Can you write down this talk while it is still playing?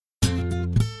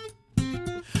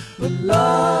La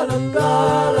la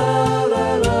la la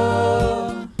la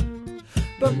la.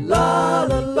 But la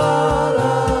la la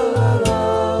la la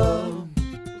la.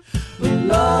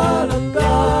 La la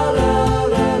la la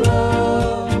la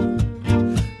la.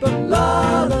 But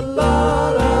la la la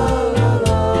la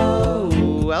la.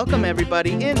 Welcome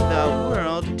everybody in the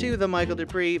world to the Michael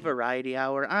Dupree Variety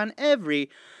Hour on every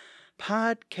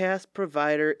podcast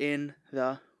provider in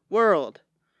the world.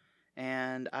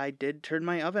 And I did turn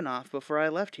my oven off before I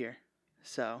left here.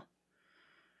 So,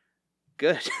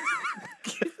 good.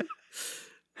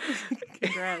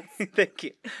 Congrats. Thank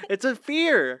you. It's a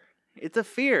fear. It's a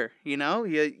fear, you know?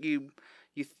 You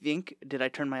think, did I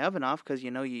turn my oven off? Because you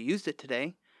know you used it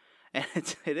today.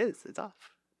 And it is. It's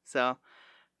off. So,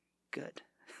 good.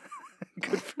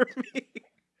 Good for me.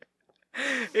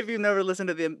 If you've never listened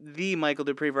to the Michael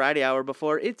Dupree Variety Hour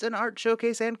before, it's an art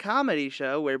showcase and comedy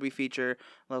show where we feature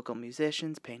local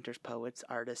musicians, painters, poets,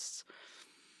 artists,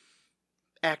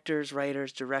 actors,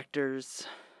 writers, directors.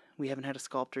 We haven't had a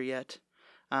sculptor yet,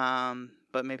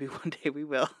 but maybe one day we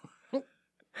will.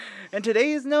 And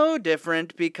today is no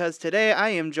different because today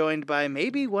I am joined by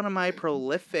maybe one of my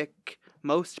prolific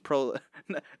and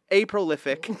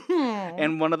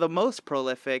one of the most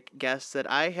prolific guests that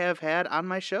I have had on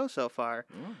my show so far.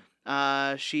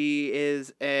 She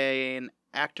is an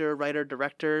actor, writer,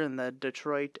 director in the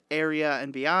Detroit area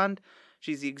and beyond.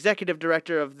 She's the executive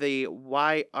director of the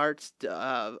executive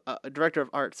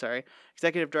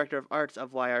director of arts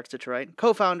of Y Arts Detroit,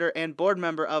 co-founder and board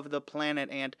member of the Planet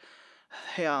and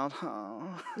in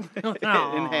Hamtramck.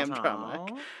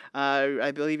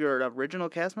 I believe you're an original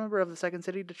cast member of the Second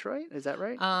City Detroit. Is that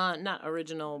right? Not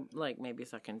original, like maybe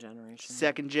second generation.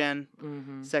 Second gen.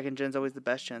 Mm-hmm. Second gen's always the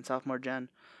best gen. Sophomore gen.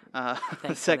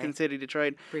 Thanks, Second City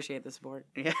Detroit. Appreciate the support.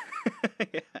 Yeah.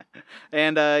 Yeah.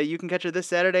 And you can catch her this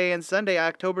Saturday and Sunday,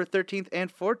 October 13th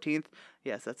and 14th.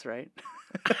 Yes, that's right.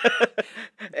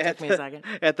 Took me a second.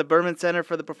 At the Berman Center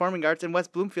for the Performing Arts in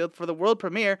West Bloomfield for the world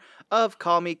premiere of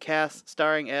Call Me Cass,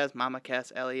 starring as Mama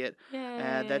Cass Elliot,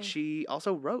 that she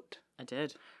also wrote. I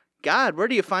did. God, where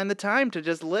do you find the time to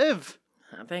just live?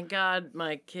 Thank God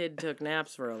my kid took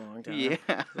naps for a long time. Yeah.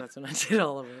 That's when I did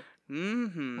all of it.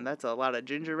 Mm-hmm. That's a lot of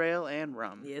ginger ale and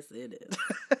rum. Yes, it is.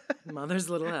 Mother's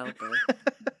little helper.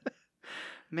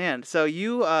 Man, so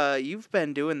you've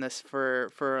been doing this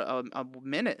for a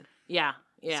minute. Yeah.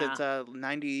 Since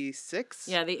 96?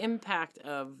 Yeah, the impact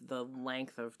of the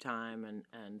length of time and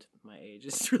my age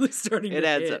is really starting it to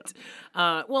adds hit.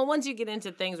 up. Well, once you get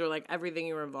into things where like everything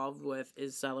you were involved with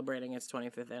is celebrating its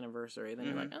 25th anniversary, then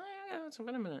you're like, oh yeah, it's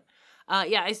been a minute.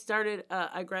 I started.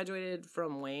 I graduated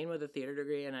from Wayne with a theater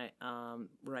degree, and I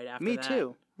right after Me that.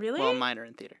 too. Really? Well, minor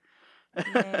in theater.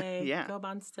 Yay, Yeah. Go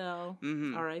Bonstell.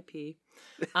 Mm-hmm. R.I.P.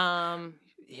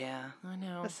 Yeah. I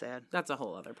know. That's sad. That's a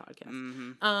whole other podcast.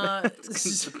 Mm-hmm.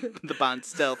 The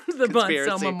Bonstell The conspiracy.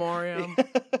 Bonstell Memoriam.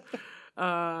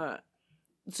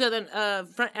 So then,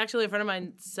 actually, a friend of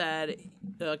mine said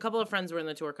a couple of friends were in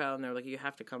the tour co, and they were like, "You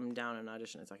have to come down and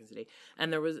audition at Second City."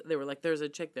 And they were like, "There's a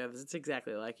chick there that's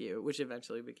exactly like you," which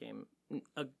eventually became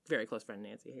a very close friend,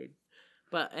 Nancy Hayden.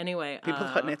 But anyway, People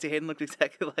thought Nancy Hayden looked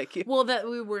exactly like you. Well, that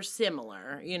we were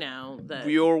similar, you know. That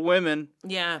You're women.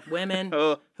 Yeah, women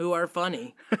who are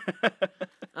funny.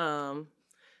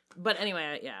 But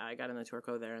anyway, I got in the tour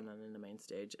co there, and then in the main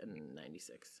stage in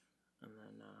 '96, and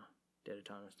then did a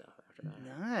ton of stuff after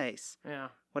that. Nice. Yeah.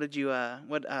 What did you?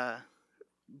 What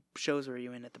shows were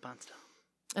you in at the Bonstell?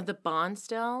 At the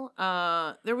Bonstell,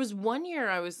 there was one year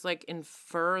I was like in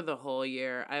fur the whole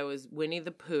year. I was Winnie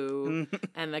the Pooh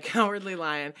and the Cowardly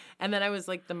Lion, and then I was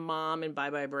like the mom in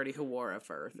Bye Bye Birdie who wore a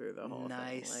fur through the whole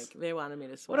thing. Like they wanted me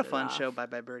to sweat. What a fun it off. show Bye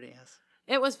Bye Birdie is.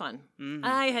 It was fun. Mm-hmm.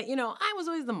 I was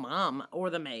always the mom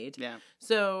or the maid. Yeah.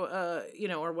 So,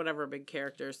 or whatever big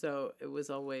character. So it was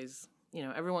always,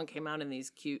 everyone came out in these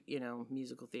cute,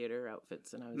 musical theater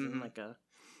outfits, and I was in like a,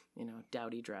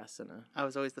 dowdy dress and a. I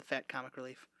was always the fat comic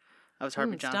relief. I was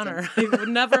Harvey Johnson. Stunner. I would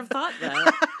never have thought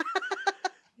that.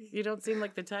 You don't seem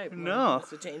like the type. No.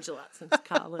 It's changed a lot since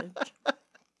college.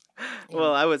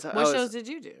 Well, I was. What shows did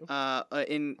you do?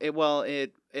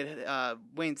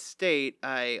 Wayne State,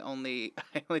 I only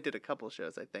did a couple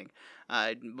shows. I think.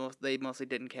 They mostly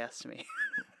didn't cast me,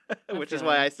 which is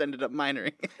why I ended up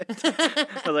minoring. I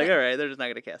was like, all right, they're just not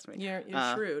gonna cast me. You're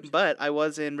shrewd. But I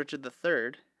was in Richard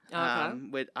III,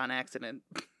 Okay. on accident.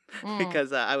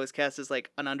 Because I was cast as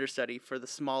like an understudy for the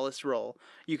smallest role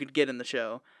you could get in the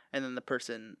show, and then the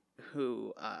person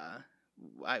who I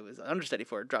was an understudy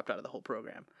for dropped out of the whole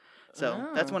program. So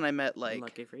that's when I met like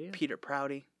Lucky for you. Peter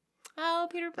Prouty. Oh,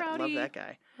 Peter Prouty. Love that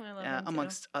guy. I love him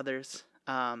amongst others.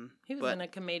 He was but in a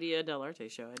Commedia dell'arte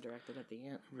show I directed at the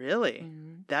Ant. really,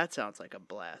 Mhm. that sounds like a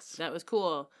blast. That was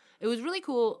cool. It was really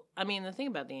cool. I mean, the thing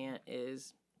about the Ant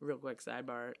is, real quick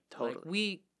sidebar, like, Totally.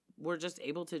 we were just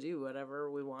able to do whatever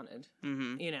we wanted,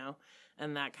 Mm-hmm. you know,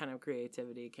 and that kind of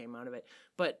creativity came out of it.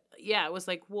 But yeah, it was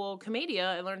like, well,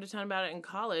 Commedia, I learned a ton about it in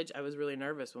college. I was really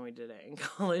nervous when we did it in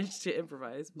college to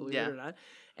improvise, believe Yeah. it or not.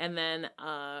 And then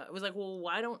it was like, well,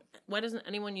 why doesn't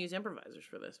anyone use improvisers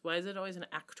for this? Why is it always an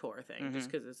actor thing?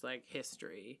 Just because it's like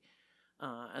history.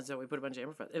 And so we put a bunch of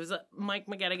improvisers. It was Mike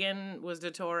McGettigan was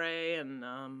Dottore,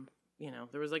 and you know,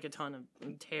 there was like a ton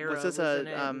of Tara. Was this was in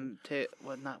it,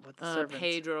 not what the servants?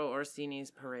 Pedro Orsini's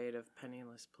Parade of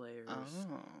Penniless Players. Oh,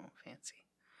 fancy.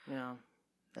 Yeah.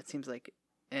 That seems like.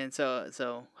 And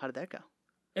so how did that go?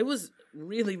 It was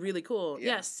really, really cool.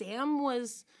 Yeah. Yeah, Sam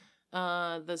was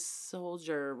the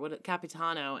soldier,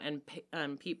 Capitano,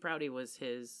 and Pete Prouty was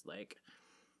his, like,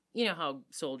 you know how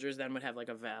soldiers then would have like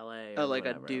a valet. Or Like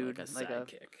whatever, a dude, like a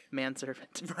sidekick.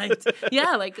 Manservant. Right.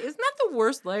 Yeah, like, isn't that the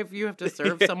worst life you have to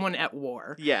serve someone at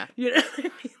war? Yeah. You know what I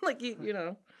mean? Like, you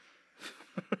know.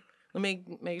 Let me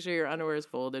make sure your underwear is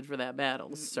folded for that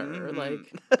battle, sir.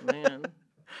 Like, man.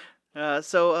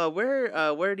 So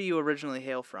where do you originally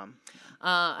hail from?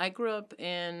 I grew up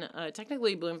in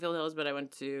technically Bloomfield Hills, but I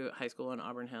went to high school in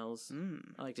Auburn Hills.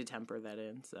 I like to temper that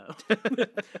in, so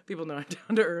people know I'm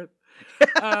down to earth.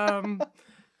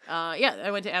 Yeah,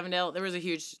 I went to Avondale. There was a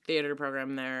huge theater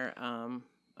program there.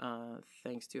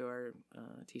 Thanks to our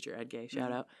teacher Ed Gay,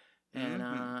 shout out.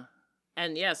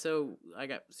 And yeah, so I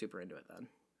got super into it then.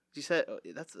 You said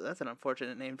that's an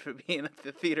unfortunate name for being at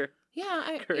the theater.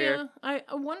 Yeah, career. I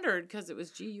wondered because it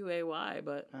was GUAY,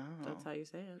 but that's how you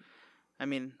say it. I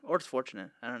mean, or it's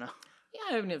fortunate. I don't know.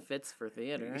 Yeah, I mean, it fits for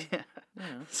theater. Yeah. Yeah.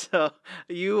 So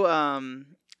you were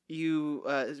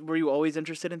you always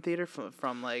interested in theater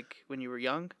from like when you were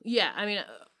young? Yeah, I mean,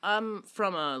 I'm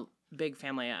from a big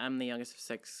family. I'm the youngest of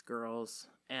 6 girls,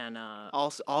 and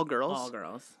All girls. all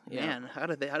girls. Yeah. Man, how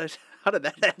did that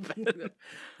happen?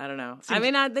 I don't know. I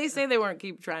mean, they say they weren't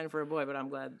keep trying for a boy, but I'm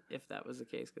glad if that was the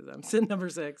case because I'm sitting number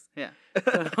 6. Yeah.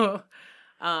 So,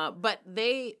 but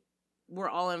they were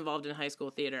all involved in high school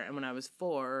theater, and when I was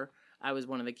 4, I was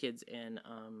one of the kids in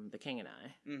The King and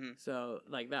I. Mm-hmm. So,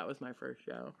 like, that was my first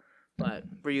show. But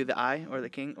Were you the eye or the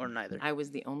king or neither? I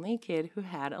was the only kid who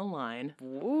had a line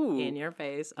Ooh. in your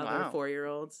face. Other Wow.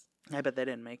 4-year-olds. I bet they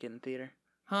didn't make it in theater.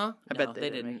 Huh? I No, bet they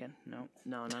didn't make it. No.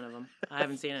 No, none of them. I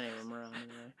haven't seen any of them around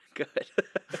anyway. Good.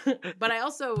 But I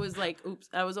also was like,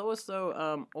 I was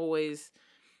also always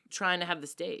trying to have the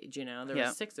stage, you know? There Yeah.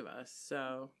 were 6 of us,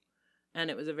 so... And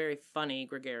it was a very funny,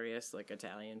 gregarious, like,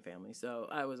 Italian family, so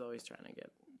I was always trying to get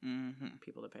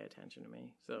people to pay attention to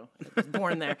me, so I was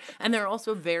born there. And they're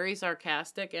also very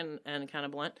sarcastic and kind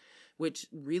of blunt, which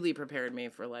really prepared me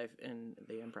for life in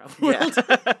the improv world.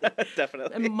 Yeah.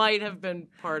 Definitely. It might have been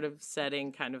part of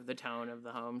setting kind of the tone of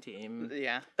the home team,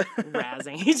 Yeah.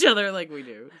 razzing each other like we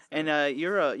do. So. And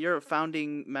you're a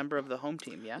founding member of the home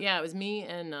team, yeah? Yeah, it was me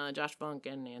and Josh Funk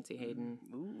and Nancy Hayden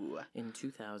Ooh. in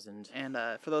 2000. And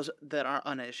for those that are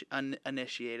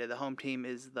uninitiated, the home team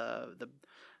is the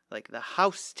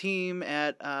house team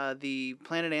at the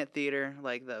Planet Ant Theater,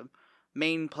 like the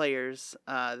main players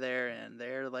there, and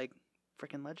they're like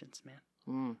freaking legends, man.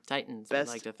 Titans, Best-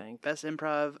 I'd like to think. Best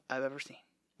improv I've ever seen.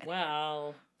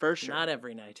 Well, For sure. not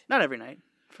every night. Not every night,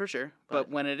 for sure. But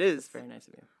when it is It's very nice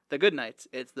of you. the good nights,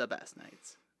 it's the best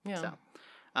nights. Yeah. So,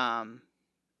 I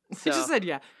just said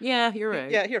yeah. Yeah, you're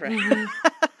right. Yeah, you're right. Mhm.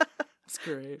 It's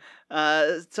great.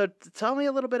 So tell me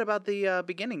a little bit about the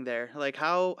beginning there, like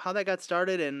how that got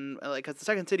started, and like because the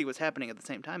Second City was happening at the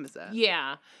same time as that.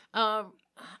 Yeah.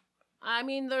 I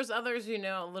mean, there's others who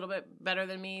know a little bit better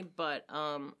than me, but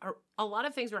a lot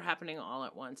of things were happening all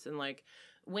at once. And like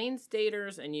Wayne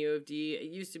Staters and U of D,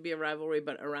 it used to be a rivalry,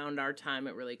 but around our time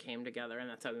it really came together. And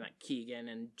that's how we met Keegan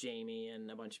and Jamie and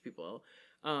a bunch of people.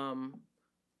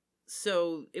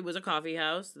 So it was a coffee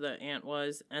house, the Ant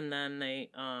was, and then they...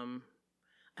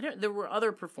 there were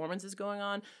other performances going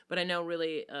on, but I know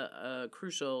really a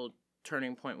crucial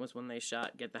turning point was when they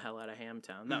shot Get the Hell Out of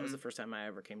Hamtown. That was the first time I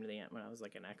ever came to the Ant, when I was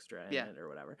like an extra in it or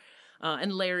whatever.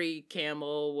 And Larry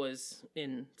Campbell was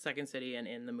in Second City and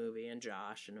in the movie, and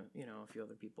Josh and, you know, a few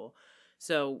other people.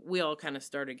 So we all kind of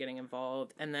started getting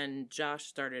involved. And then Josh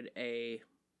started a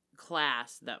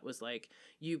class that was like,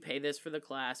 you pay this for the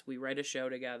class, we write a show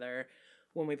together.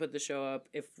 When we put the show up,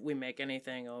 if we make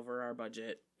anything over our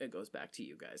budget, it goes back to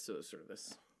you guys. So it was sort of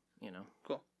this, you know,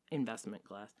 Cool. investment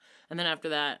class. And then after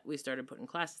that, we started putting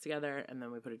classes together, and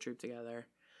then we put a troupe together.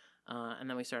 And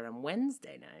then we started on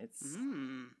Wednesday nights.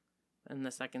 And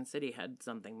the Second City had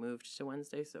something moved to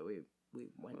Wednesday, so we we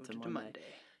went Moved to to Monday.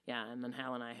 Yeah, and then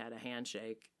Hal and I had a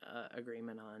handshake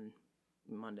agreement on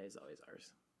Monday's always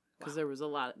ours. Because there was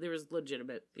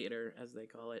legitimate theater, as they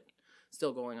call it,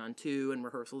 still going on too, and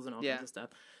rehearsals and all kinds of stuff.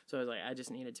 So I was like, I just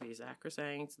needed to be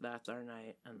sacrosanct. That's our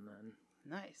night, and then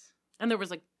Nice. And there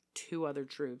was like 2 other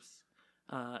troops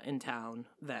in town.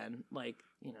 Then, like,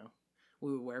 you know,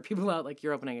 we would wear people out like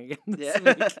you're opening again this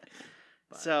week. But,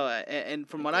 so, and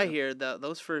from what I hear,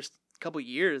 those first couple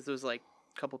years, there was like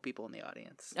a couple people in the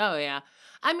audience. Oh yeah,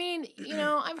 I mean, you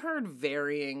know, I've heard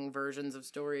varying versions of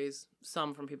stories.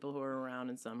 Some from people who were around,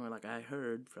 and some were like, I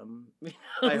heard from.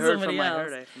 I heard somebody from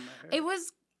else. I heard. It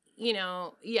was, you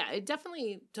know, yeah, it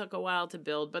definitely took a while to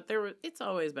build, but it's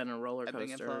always been a roller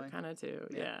coaster kind of too.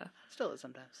 Yeah. Still is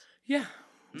sometimes. Yeah.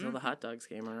 Until the hot dogs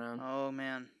came around. Oh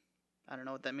man, I don't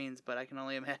know what that means, but I can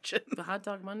only imagine. The hot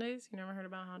dog Mondays? You never heard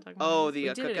about hot dog Mondays? Oh, the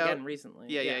we did cookout? it again recently.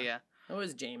 Yeah. It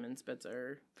was Jamin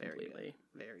Spitzer Very completely.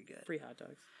 good. Very good. Free hot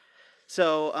dogs.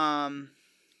 So,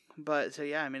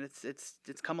 yeah, I mean,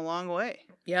 it's come a long way.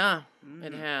 Yeah,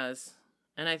 it has.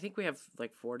 And I think we have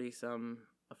like 40-some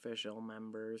official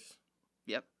members.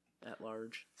 Yep. At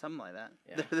large. Something like that.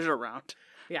 Yeah. There's a round.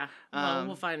 Yeah. Well,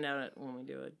 we'll find out when we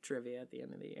do a trivia at the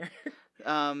end of the year.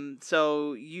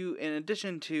 So you, in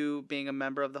addition to being a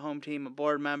member of the home team, a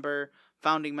board member,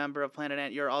 founding member of Planet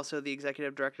Ant, you're also the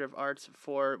executive director of arts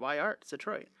for Y Arts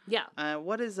Detroit. Yeah.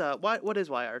 What is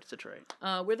Y Arts Detroit?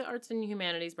 We're the arts and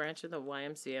humanities branch of the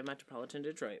YMCA Metropolitan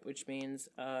Detroit, which means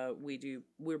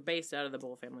we're based out of the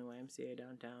Bull Family YMCA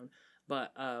downtown.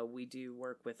 But we do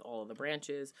work with all of the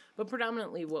branches. But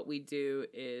predominantly what we do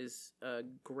is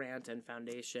grant and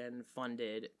foundation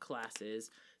funded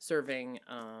classes serving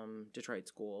Detroit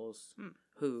schools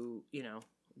who, you know,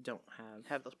 don't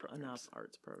have those programs. enough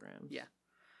arts programs. Yeah.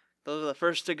 Those are the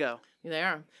first to go. They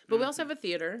are. But we also have a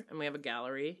theater and we have a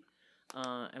gallery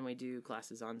and we do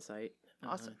classes on site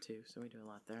Awesome. too. So we do a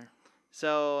lot there.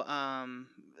 So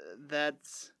that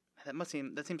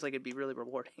seems like it'd be really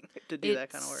rewarding to do that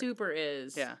kind of work. It super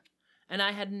is. Yeah. And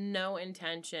I had no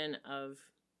intention of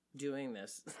doing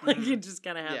this. Like, it just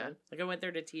kind of happened. Yeah. Like, I went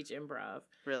there to teach improv.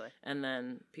 Really? And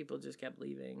then people just kept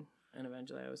leaving. And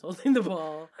eventually I was holding the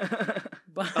ball.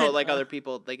 But, like other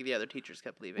people, like the other teachers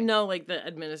kept leaving? No, like the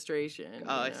administration.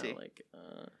 Oh, I see. Like,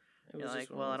 You're like,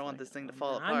 well, I don't want this thing to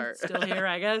fall apart. I'm still here,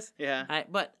 I guess. Yeah.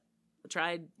 But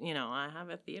tried, you know, I have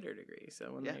a theater degree,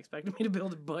 so when they expected me to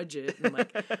build a budget and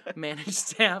like manage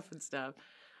staff and stuff,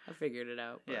 I figured it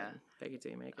out. But fake it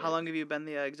till you make it. How long have you been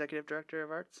the executive director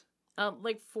of arts?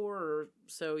 Like 4 or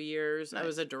so years. Nice. I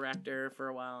was a director for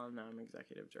a while, and now I'm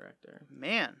executive director.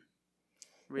 Man,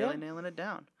 really nailing it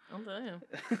down. I'll tell you.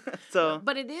 So,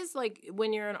 but it is like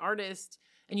when you're an artist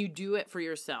and you do it for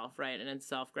yourself, right? And it's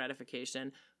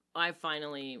self-gratification. I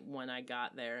finally, when I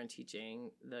got there and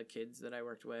teaching the kids that I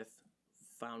worked with,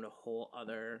 found a whole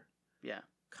other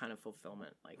kind of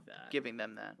fulfillment like that. Giving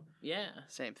them that. Yeah.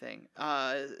 Same thing.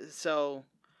 So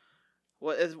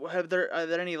are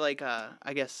there any like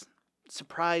I guess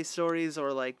surprise stories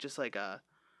or like just like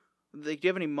do you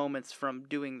have any moments from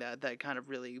doing that kind of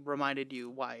really reminded you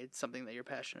why it's something that you're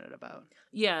passionate about?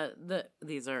 Yeah,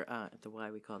 these are at the Y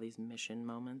we call these mission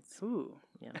moments. Ooh.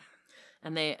 Yeah.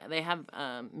 And they have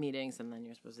meetings and then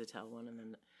you're supposed to tell one and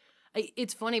then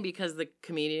it's funny because the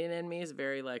comedian in me is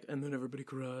very like, and then everybody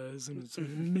cries and it's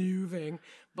moving.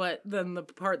 But then the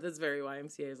part that's very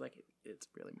YMCA is like, it's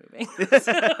really moving.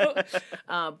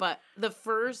 But the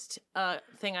first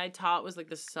thing I taught was like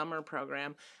the summer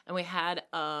program. And we had,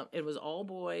 it was all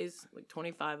boys, like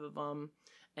 25 of them.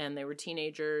 And they were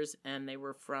teenagers and they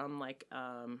were from like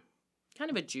kind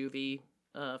of a juvie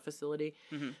facility.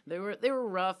 Mm-hmm. They were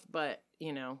rough, but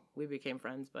you know, we became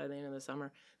friends by the end of the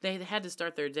summer. They had to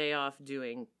start their day off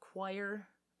doing choir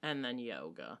and then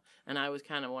yoga, and I was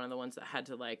kind of one of the ones that had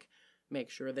to like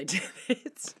make sure they did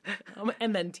it,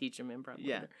 and then teach them improv.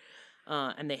 Yeah.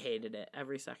 And they hated it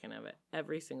every second of it.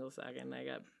 Every single second, I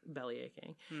got belly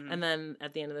aching. Mm-hmm. And then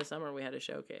at the end of the summer, we had a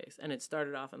showcase, and it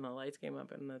started off, and the lights came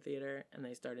up in the theater, and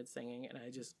they started singing, and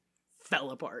I just fell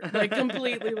apart, like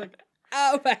completely, like,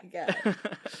 oh my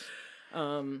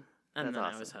god. And That's then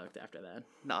awesome. I was hooked after that.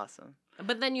 Awesome.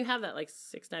 But then you have that like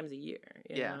 6 times a year,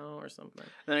 you know, or something.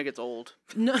 Then it gets old.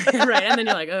 No, right, and then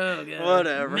you're like, oh god,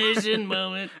 whatever. Mission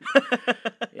moment.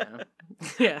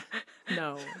 Yeah.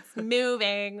 No, it's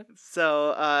moving.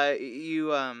 So,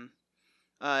 you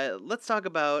let's talk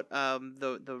about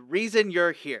the reason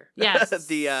you're here. Yes.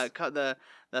 the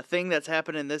thing that's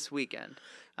happening this weekend.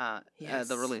 Yes.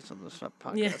 The release of the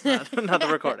podcast, Yeah. not the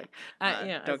recording.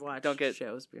 I've watched don't get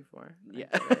shows before. yeah.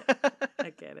 I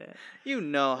get it. You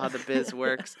know how the biz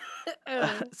works.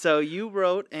 So you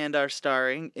wrote and are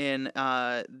starring in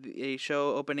a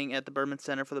show opening at the Berman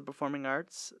Center for the Performing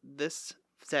Arts this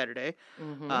Saturday,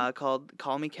 called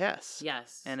Call Me Cass.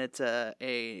 Yes. And it's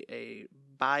a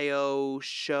bio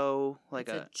show, like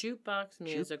it's a jukebox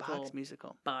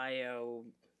musical. Bio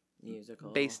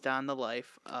musical. Based on the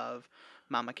life of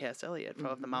Mama Cass Elliot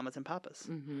from the Mamas and Papas.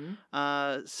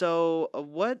 So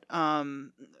what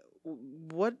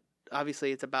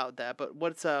obviously it's about that, but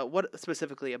what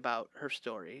specifically about her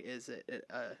story is it?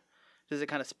 Does it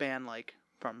kind of span like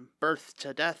from birth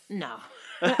to death? No.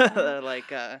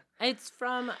 Like it's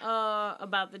from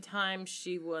about the time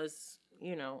she was,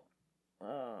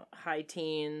 high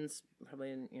teens,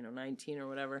 probably 19 or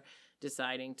whatever,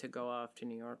 deciding to go off to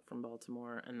New York from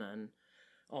Baltimore, and then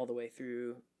all the way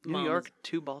through New York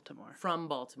to Baltimore. From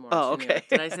Baltimore. Oh, to okay. New York.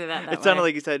 Did I say that? It sounded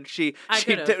like you said she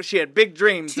had big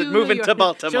dreams to of moving to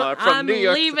Baltimore from New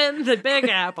York. I'm leaving the Big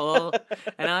Apple,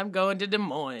 and I'm going to Des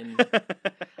Moines.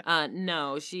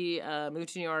 No, she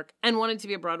moved to New York and wanted to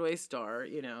be a Broadway star,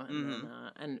 and then,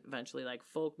 and eventually like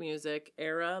folk music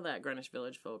era, that Greenwich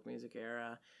Village folk music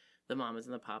era, the Mamas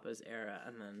and the Papas era,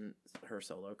 and then her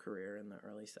solo career in the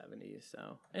early 70s.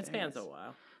 So it spans a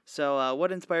while. So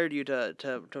what inspired you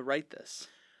to write this?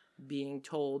 Being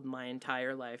told my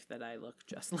entire life that I look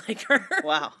just like her.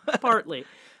 Wow. Partly.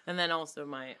 And then also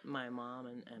my mom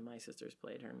and my sisters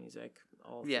played her music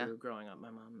all through growing up,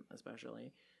 my mom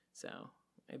especially. So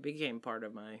it became part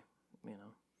of my,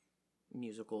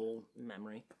 musical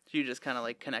memory. So you just kind of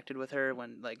like connected with her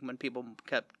when people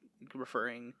kept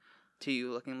referring to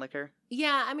you looking like her?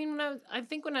 Yeah, I mean, I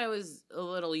think when I was a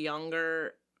little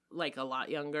younger, like a lot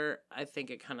younger, I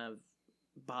think it kind of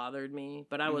bothered me,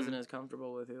 but I wasn't as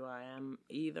comfortable with who I am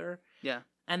either. Yeah.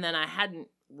 And then I hadn't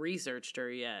researched her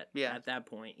yet at that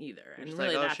point either. You're and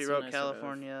really, that's she wrote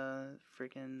California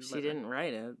freaking... She didn't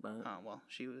write it, but... Oh, well,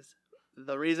 she was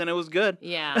the reason it was good.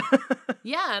 Yeah.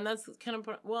 Yeah, and that's kind of...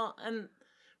 Well, and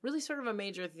really sort of a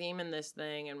major theme in this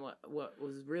thing, and what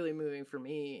was really moving for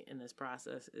me in this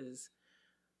process is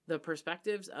the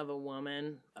perspectives of a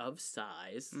woman of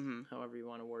size, however you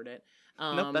want to word it,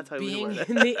 nope, that's how being we word it.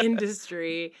 in the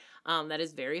industry that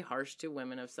is very harsh to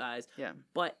women of size. Yeah.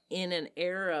 But in an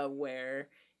era where,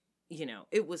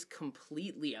 it was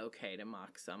completely okay to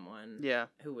mock someone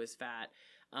who was fat,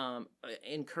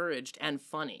 encouraged and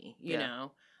funny, you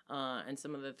know. And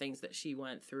some of the things that she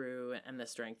went through and the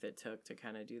strength it took to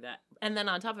kind of do that. And then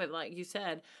on top of it, like you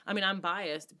said, I mean, I'm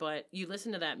biased, but you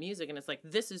listen to that music and it's like,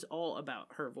 this is all about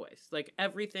her voice. Like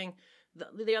everything,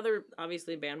 the other,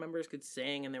 obviously, band members could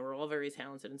sing and they were all very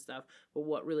talented and stuff. But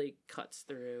what really cuts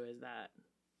through is that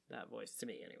voice to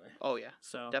me anyway. Oh, yeah.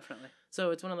 So definitely.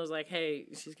 So it's one of those like, hey,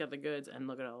 she's got the goods and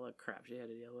look at all the crap she had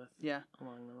to deal with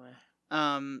along the way.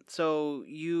 So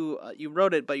you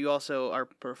wrote it, but you also are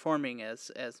performing as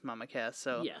Mama Cass.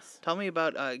 So yes. Tell me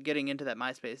about getting into that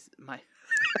MySpace.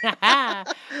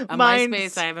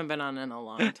 MySpace I haven't been on in a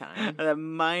long time. That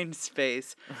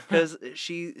MySpace, because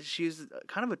she's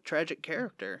kind of a tragic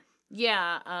character.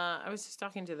 Yeah, I was just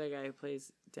talking to the guy who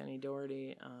plays Denny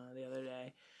Doherty the other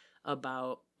day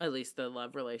about at least the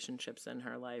love relationships in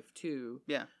her life too.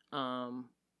 Yeah.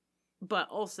 But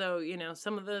also,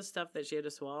 some of the stuff that she had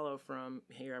to swallow from,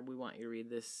 here, we want you to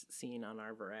read this scene on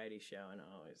our variety show, and it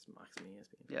always mocks me as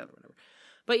being or whatever.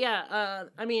 But yeah,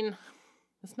 I mean,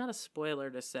 it's not a spoiler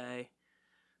to say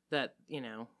that,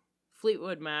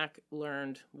 Fleetwood Mac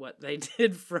learned what they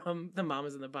did from the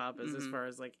Mamas and the Papas as far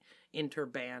as, like,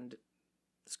 interband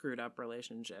screwed up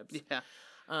relationships. Yeah.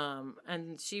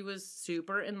 And she was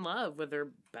super in love with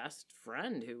her best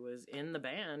friend who was in the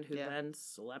band, who then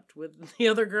slept with the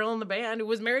other girl in the band, who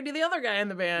was married to the other guy in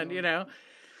the band,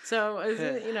 So,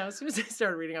 as soon as I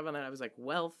started reading up on that, I was like,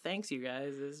 well, thanks, you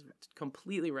guys. This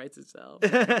completely writes itself. I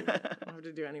don't have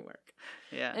to do any work.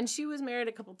 Yeah. And she was married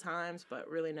a couple times, but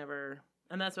really never...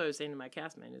 And that's what I was saying to my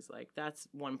castmate, is like, that's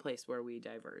one place where we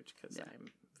diverge, because I'm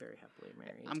very happily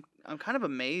married. I'm kind of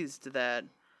amazed that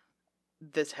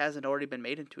this hasn't already been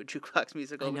made into a jukebox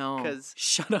musical. I know. Because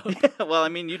shut up. Well, I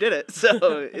mean, you did it,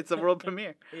 so it's a world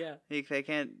premiere. Yeah. They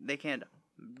can't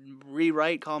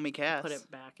rewrite Call Me Cass. Put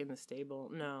it back in the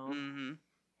stable. No. Mm-hmm.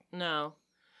 No.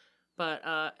 But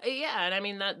yeah, and I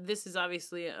mean that this is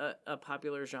obviously a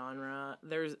popular genre.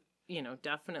 There's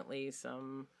definitely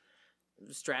some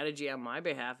strategy on my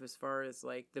behalf as far as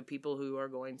like the people who are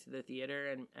going to the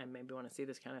theater and maybe want to see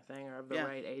this kind of thing are of the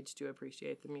right age to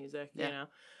appreciate the music.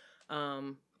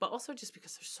 But also just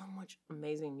because there's so much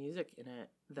amazing music in it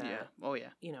that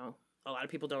a lot of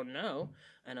people don't know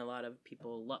and a lot of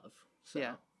people love. So.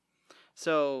 Yeah.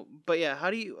 So, but yeah,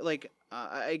 how do you like?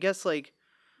 I guess like,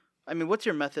 I mean, what's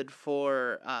your method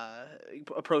for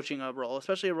approaching a role,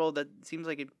 especially a role that seems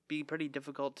like it'd be pretty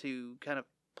difficult to kind of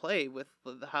play with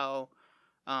how,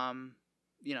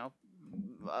 you know,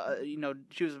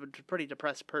 she was a pretty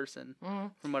depressed person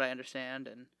from what I understand,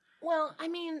 and well, I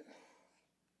mean,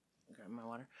 grab my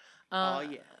water. Oh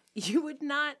yeah, you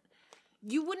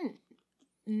wouldn't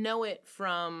know it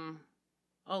from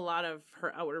a lot of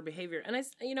her outward behavior. And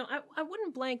I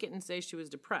wouldn't blanket and say she was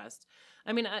depressed.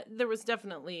 I mean, there was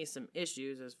definitely some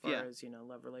issues as far as,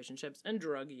 love relationships and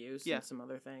drug use and some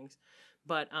other things.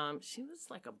 But she was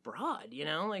like a broad,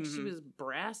 like she was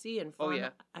brassy and fun. Oh, yeah.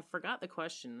 I forgot the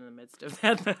question in the midst of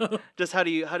that though. Just how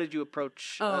did you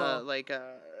approach like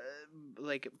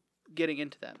getting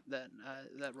into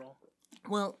that role?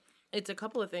 Well, it's a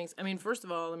couple of things. I mean, first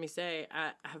of all, let me say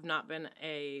I have not been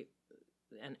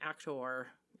an actor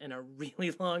in a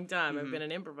really long time. I've been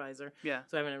an improviser. Yeah.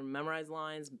 So I haven't memorized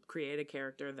lines, create a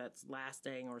character that's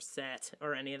lasting or set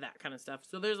or any of that kind of stuff.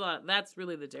 So there's a lot. That's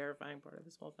really the terrifying part of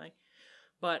this whole thing.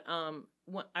 But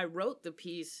when I wrote the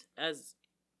piece as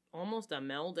almost a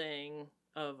melding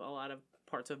of a lot of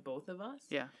parts of both of us.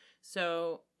 Yeah.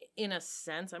 So in a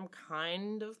sense, I'm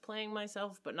kind of playing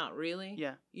myself, but not really.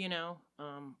 Yeah.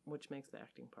 Which makes the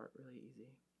acting part really easy.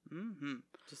 Mm-hmm.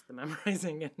 Just the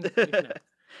memorizing and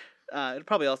it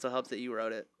probably also helps that you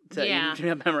wrote it. So you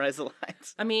didn't memorize the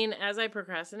lines. I mean, as I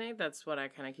procrastinate, that's what I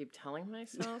kind of keep telling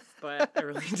myself, but I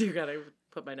really do gotta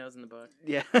put my nose in the book.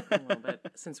 Yeah. A little bit,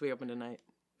 since we open tonight.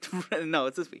 No,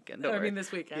 it's this weekend. Don't worry. I mean,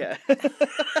 this weekend. Yeah.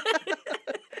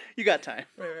 You got time.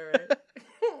 Right.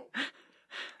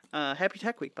 Happy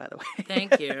Tech Week, by the way.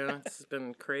 Thank you. It's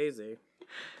been crazy.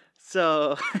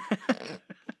 So,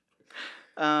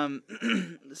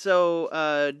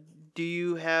 do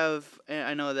you have?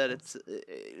 I know that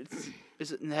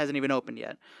it hasn't even opened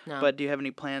yet. No. But do you have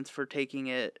any plans for taking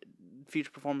it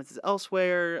future performances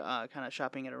elsewhere? Kind of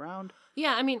shopping it around.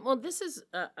 Yeah, I mean, well, this is.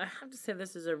 I have to say,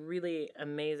 this is a really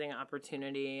amazing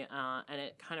opportunity, and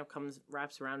it kind of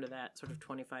wraps around to that sort of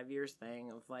 25 years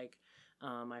thing of like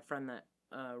my friend that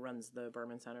runs the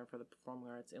Berman Center for the Performing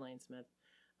Arts, Elaine Smith,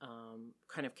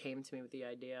 kind of came to me with the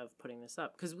idea of putting this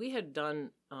up because we had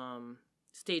done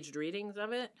staged readings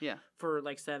of it for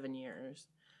like 7 years.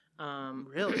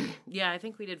 Really? Yeah, I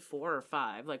think we did 4 or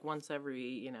 5, like once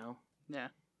every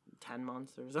 10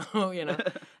 months or so, and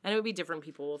it would be different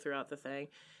people throughout the thing.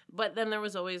 But then there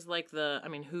was always like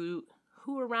who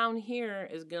around here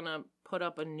is gonna put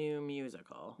up a new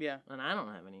musical? Yeah, and I don't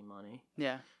have any money.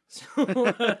 Yeah.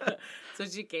 So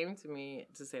she came to me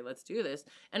to say, let's do this.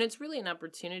 And it's really an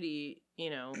opportunity,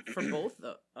 for both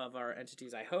of our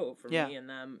entities, I hope, for me and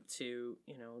them to,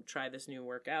 try this new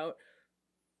work out.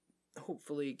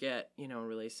 Hopefully get, a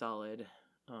really solid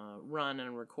run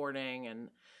and recording and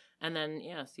then,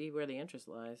 see where the interest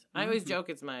lies. I always joke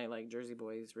it's my, Jersey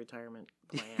Boys retirement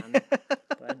plan.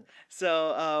 But.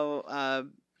 So,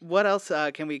 what else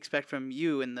can we expect from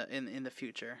you in the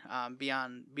future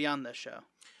beyond this show?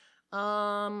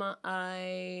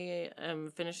 I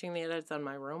am finishing the edits on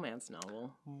my romance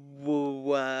novel.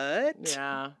 What?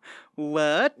 Yeah.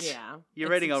 What? Yeah. You're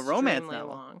writing a romance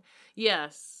novel? Long.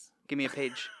 Yes. Give me a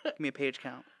page. Give me a page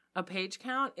count. A page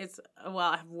count? I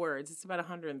have words. It's about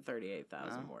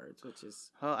 138,000 words, which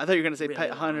is. Oh, I thought you were going to say really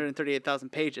 138,000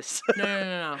 pages.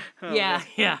 No. Oh, yeah, man.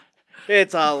 Yeah.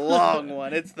 It's a long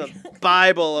one. It's the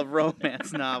Bible of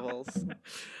romance novels.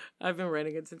 I've been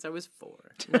writing it since I was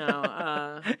 4.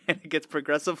 No, and it gets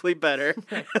progressively better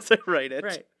as I write it.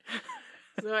 Right.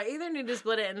 So I either need to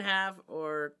split it in half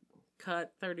or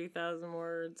cut 30,000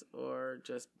 words or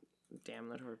just damn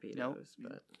the torpedoes.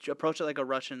 Nope. But approach it like a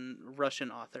Russian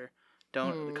author.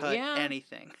 Don't cut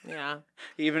anything. Yeah.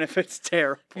 Even if it's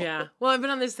terrible. Yeah. Well, I've been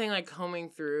on this thing combing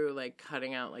through,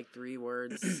 cutting out 3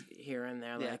 words here and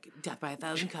there. Death by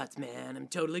 1,000 cuts, man. I'm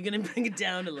totally going to bring it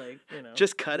down to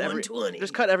Just cut 120.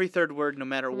 Just cut every third word no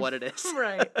matter what it is.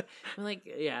 Right. I'm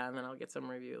and then I'll get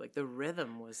some review. The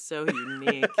rhythm was so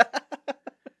unique.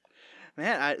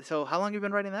 Man, so how long have you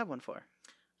been writing that one for?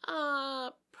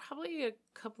 Probably a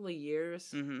couple of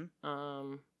years.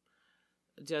 Mm-hmm.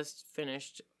 Just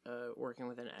finished working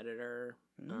with an editor,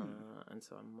 and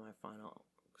so I'm my final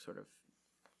sort of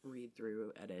read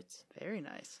through edit. Very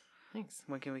nice. Thanks.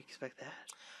 When can we expect that?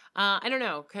 I don't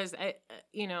know, because I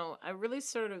really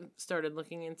sort of started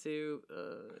looking into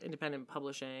independent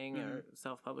publishing or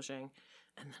self-publishing,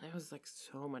 and then it was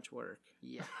so much work.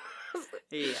 Yeah.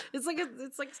 Yeah.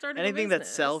 It's like starting Anything a that's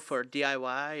business. self or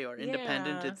DIY or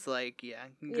independent, Yeah. it's like, yeah,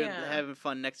 good, Yeah. having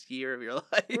fun next year of your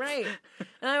life. Right.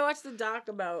 And I watched the doc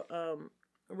about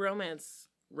romance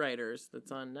writers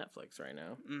that's on Netflix right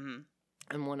now. Mm-hmm.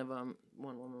 And one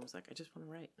woman was like, I just want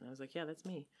to write. And I was like, yeah, that's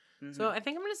me. Mm-hmm. So I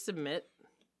think I'm going to submit.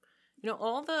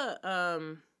 All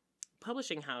the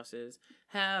publishing houses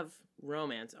have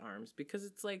romance arms because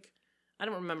it's like, I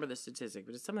don't remember the statistic,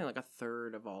 but it's something like a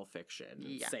third of all fiction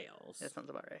sales. That sounds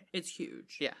about right. It's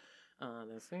huge. Yeah.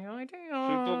 That's the idea.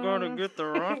 People gotta get the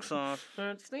rocks off.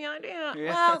 That's the idea.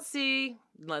 Yeah. Well, see,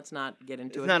 let's not get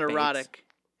into It's a not debate. erotic.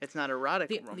 It's not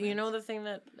erotic romance. You know the thing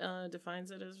that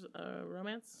defines it as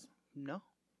romance? No.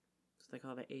 It's they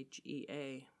call the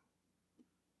HEA.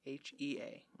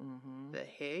 HEA. Mm-hmm. The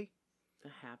hay? The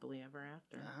happily ever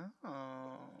after.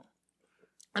 Oh.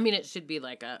 I mean, it should be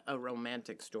like a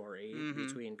romantic story Mhm.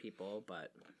 between people,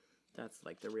 but that's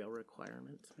like the real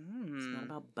requirement. Mm. It's not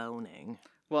about boning.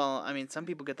 Well, I mean, some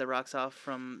people get their rocks off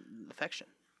from affection.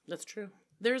 That's true.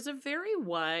 There's a very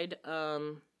wide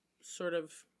sort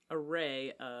of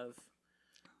array of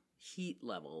heat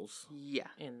levels Yeah.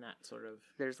 in that sort of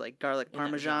There's like garlic In that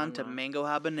parmesan to genre. mango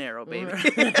habanero, baby.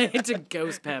 Right, to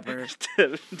ghost pepper.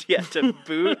 to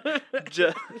boot,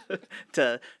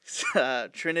 to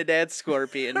Trinidad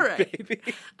scorpion, Right. baby.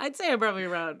 I'd say I'm probably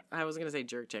around. I was gonna say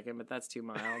jerk chicken, but that's too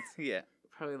mild. Yeah.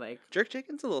 Probably like Jerk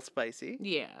chicken's a little spicy.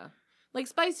 yeah, like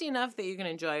spicy enough that you can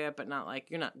enjoy it, but not like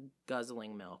you're not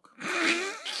guzzling milk.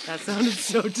 That sounded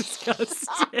so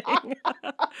disgusting.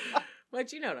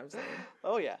 But you know what I'm saying.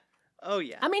 Oh, yeah. Oh,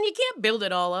 yeah. I mean, you can't build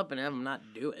it all up and have them not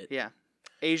do it. Yeah.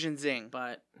 Asian zing.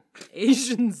 But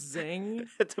Asian zing.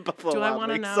 It's a Buffalo Do I Wild want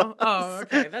to Wings know? sauce. Oh,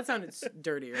 okay. That sounded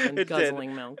dirtier than It did.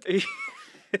 guzzling milk.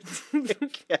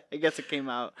 Yeah, I guess it came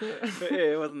out.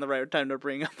 It wasn't the right time to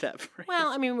bring up that phrase. Well,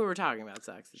 I mean, we were talking about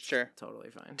sex. It's Sure. totally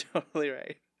fine. Totally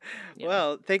right. Yeah.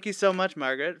 Well, thank you so much,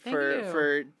 Margaret, Thank for you.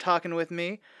 for talking with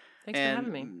me. Thanks and, for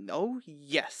having me. Oh,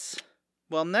 yes.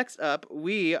 Well, next up,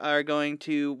 we are going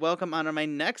to welcome on my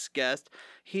next guest.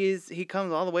 He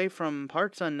comes all the way from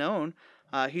parts unknown.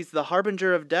 He's the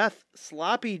harbinger of death,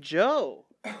 Slopppy Joe.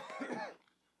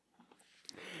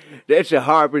 That's a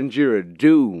harbinger of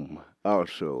doom,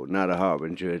 also, not a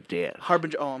harbinger of death.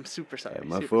 Harbinger. Oh, I'm super sorry. And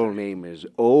my super full sorry. name is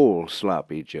Old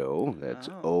Sloppy Joe. That's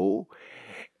Oh.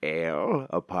 Yeah.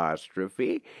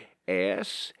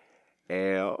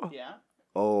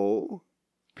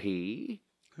 OLSLOP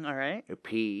All right.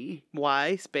 P.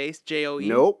 Y space Joe.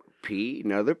 Nope. P.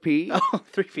 Another P. Oh,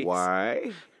 3 P's.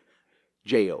 Y.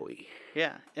 JOE.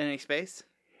 Yeah. Any space?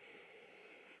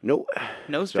 Nope.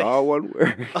 No It's space. all one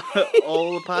word.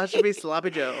 Old apostrophe Sloppy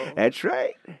Joe. That's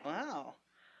right. Wow.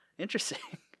 Interesting.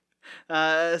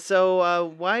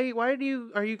 So why are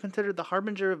you considered the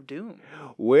harbinger of doom?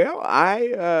 Well,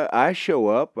 I show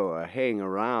up or hang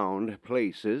around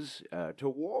places to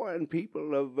warn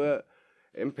people of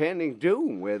impending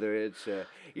doom. Whether it's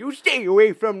you stay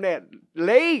away from that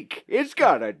lake, it's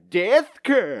got a death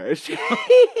curse,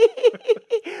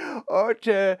 or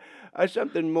to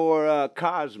something more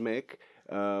cosmic.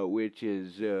 Which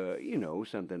is,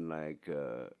 something like,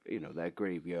 that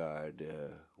graveyard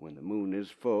when the moon is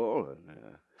full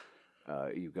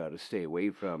and you've got to stay away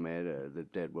from it. The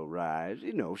dead will rise,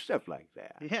 stuff like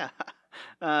that. Yeah.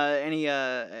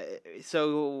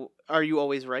 So are you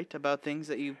always right about things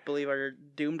that you believe are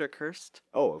doomed or cursed?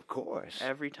 Oh, of course.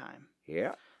 Every time.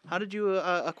 Yeah. How did you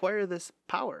acquire this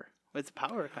power? It's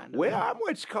power, kind of. Well, I'm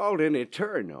what's called an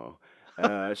eternal.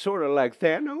 Sort of like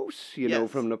Thanos, Yes.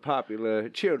 from the popular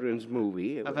children's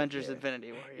movie. Avengers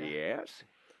Infinity War. Yeah. Yes.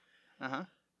 Uh-huh.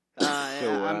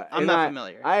 So, I'm not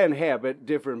familiar. I inhabit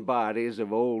different bodies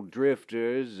of old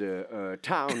drifters,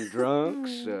 town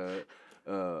drunks,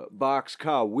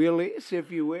 boxcar willies,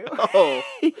 if you will. Oh.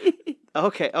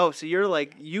 Okay. Oh, so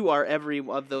you are every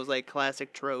of those like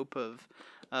classic trope of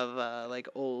like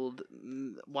old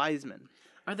wise men.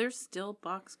 Are there still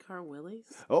boxcar willies?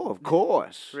 Oh, of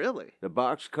course. Really? The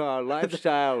boxcar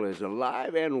lifestyle is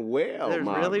alive and well, There's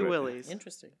Margaret. really willies.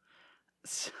 Interesting.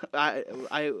 I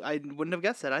wouldn't have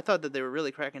guessed that. I thought that they were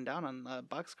really cracking down on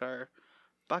boxcar.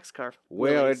 Well,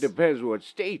 willies. it depends what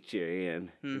state you're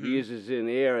in. If Mhm. yours is in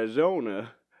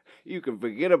Arizona, you can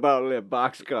forget about that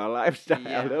boxcar lifestyle.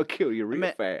 Yeah. They'll kill you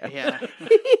real fast. Yeah.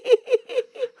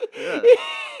 Ugh.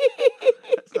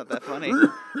 That's not that funny.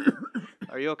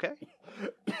 Are you okay?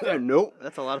 Nope.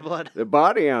 That's a lot of blood. The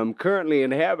body I'm currently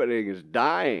inhabiting is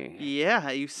dying.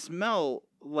 Yeah, you smell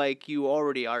like you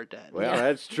already are dead. Well,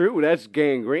 that's true. That's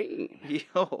gangrene.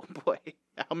 Oh boy,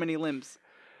 how many limbs?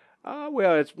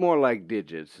 Well, it's more like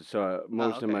digits. So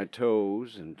most of okay. my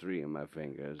toes and 3 of my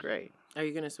fingers. Great. Are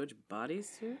you gonna switch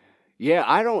bodies too? Yeah,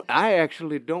 I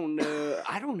actually don't.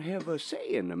 I don't have a say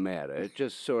in the matter. It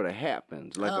just sort of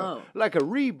happens, like a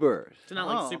rebirth. It's not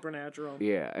like supernatural.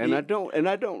 Yeah, and I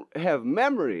don't have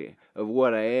memory of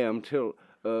what I am till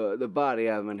the body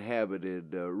I've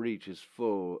inhabited reaches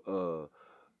full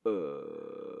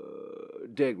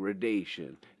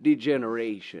degradation,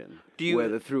 degeneration,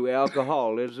 whether through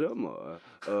alcoholism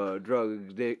or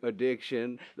drug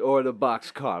addiction or the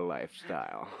boxcar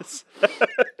lifestyle.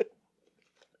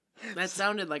 That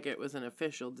sounded like it was an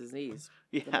official disease.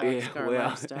 Yeah.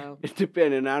 Lifestyle. It's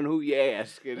depending on who you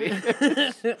ask.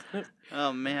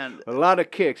 Oh man, a lot of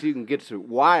kicks. You can get some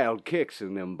wild kicks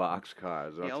in them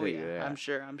boxcars. I'll tell you that. I'm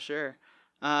sure.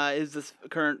 Is this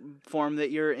current form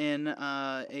that you're in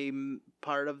a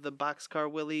part of the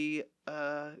Boxcar Willie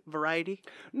variety?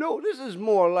 No, this is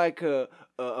more like a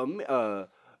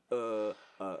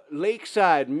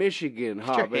Lakeside, Michigan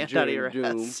harbinger of doom.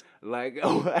 Ass. Like,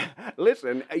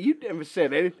 listen, you never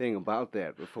said anything about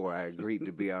that before I agreed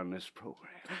to be on this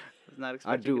program.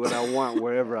 I do what I want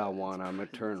wherever I want. I'm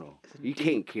eternal. You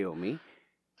can't kill me.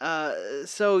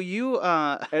 So you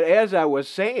As I was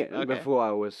saying before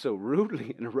I was so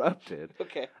rudely interrupted.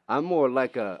 Okay. I'm more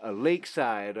like a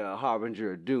Lakeside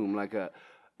harbinger of doom, like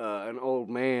an old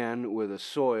man with a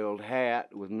soiled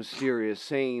hat with mysterious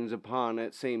sayings upon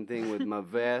it. Same thing with my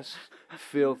vest,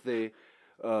 filthy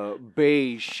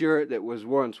beige shirt that was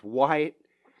once white.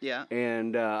 Yeah.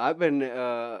 And I've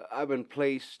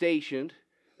been stationed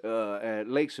at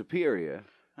Lake Superior.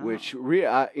 Which,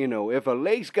 if a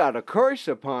lake's got a curse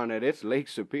upon it, it's Lake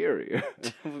Superior.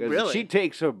 Really? She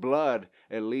takes her blood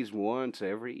at least once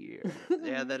every year.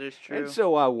 Yeah, that is true. And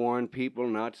so I warn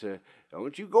people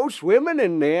don't you go swimming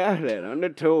in there. That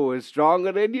undertow is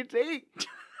stronger than you think.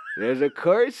 There's a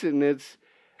curse, and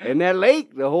that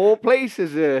lake, the whole place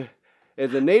is a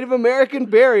Native American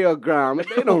burial ground.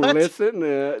 But they don't listen.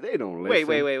 They don't listen.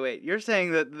 Wait. You're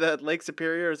saying that Lake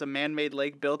Superior is a man-made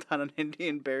lake built on an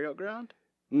Indian burial ground?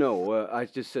 No, I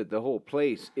just said the whole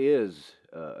place is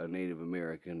a Native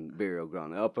American burial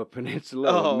ground, the Upper Peninsula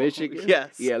of Michigan.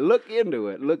 Yes. Yeah, look into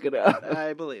it. Look it up.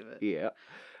 I believe it. Yeah.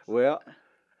 Well,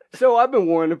 so I've been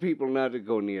warning people not to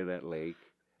go near that lake,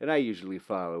 and I usually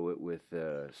follow it with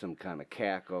some kind of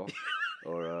cackle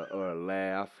or a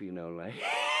laugh, like.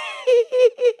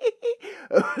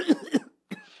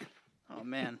 Oh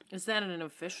man. Is that an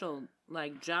official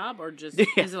job or just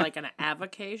is it like an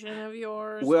avocation of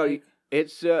yours? Well,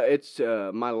 it's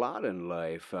my lot in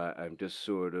life. I'm just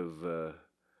sort of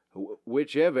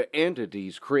whichever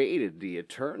entities created the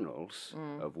Eternals,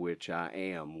 of which I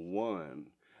am one.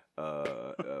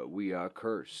 We are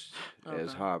cursed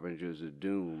as harbingers of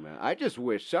doom. I just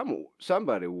wish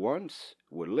somebody once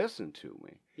would listen to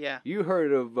me. Yeah. You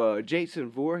heard of Jason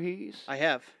Voorhees? I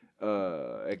have.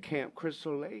 At Camp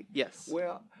Crystal Lake? Yes.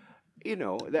 Well,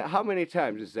 how many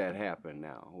times has that happened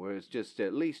now? Where it's just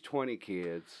at least 20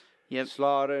 kids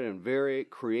slaughtered in very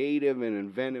creative and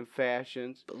inventive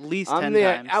fashions. At least I'm 10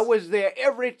 there. times. I was there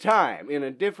every time in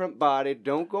a different body.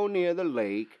 Don't go near the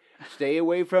lake. Stay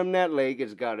away from that lake.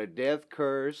 It's got a death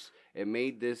curse. It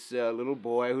made this little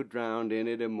boy who drowned in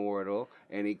it immortal,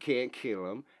 and he can't kill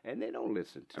him, and they don't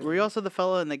listen to him. Were you also the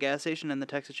fellow in the gas station in the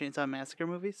Texas Chainsaw Massacre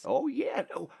movies? Oh, yeah.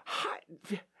 Oh, hi.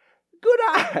 Good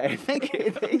eye. Thank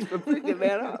you. Thanks for picking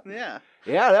that up. Yeah.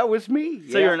 Yeah, that was me.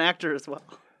 So you're an actor as well.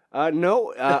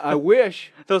 No, I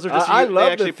wish. Those are just I they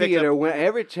love actually the picked theater. up- When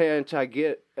every chance I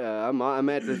get, I'm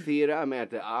at the theater. I'm at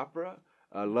the opera.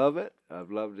 I love it.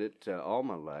 I've loved it all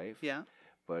my life. Yeah.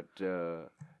 But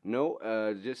no,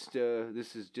 this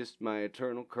is just my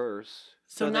eternal curse.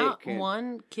 So they not can't-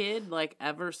 one kid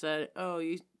you said, "Oh,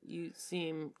 you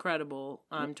seem credible.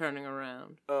 I'm turning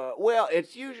around." Well,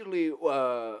 it's usually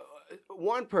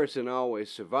one person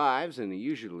always survives, and they're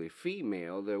usually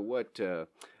female. They're what the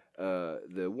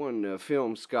one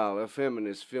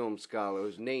feminist film scholar,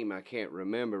 whose name I can't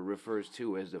remember, refers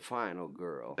to as the final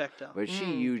girl. Bechdel. But she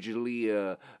usually,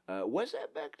 was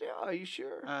that Bechdel? Are you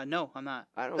sure? No, I'm not.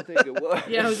 I don't think it was.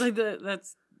 Yeah, I was like,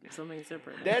 that's something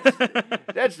separate.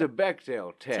 That's the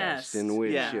Bechdel test, in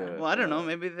which. Yeah. Well, I don't know.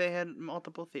 Maybe they had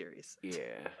multiple theories.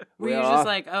 Yeah. Were you just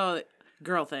like, oh,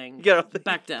 girl thing?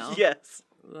 Bechdel. Yes.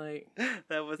 Like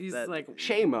That was he's that. like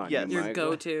Shame on Yes. you, your Michael.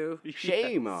 go-to.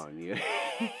 Shame on you.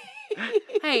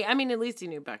 Hey, I mean, at least he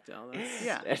knew Bechdel.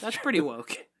 That's pretty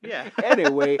woke. Yeah.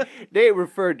 Anyway, they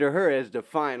referred to her as the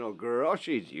final girl.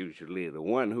 She's usually the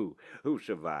one who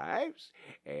survives.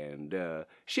 And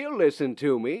she'll listen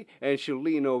to me, and she'll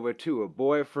lean over to her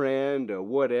boyfriend or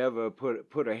whatever,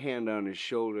 put her hand on his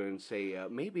shoulder and say,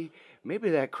 maybe maybe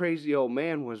that crazy old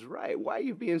man was right. Why are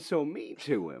you being so mean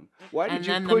to him? Why did And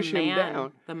you then push the him man,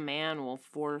 down? the man will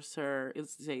force her.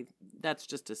 Say that's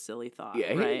just a silly thought,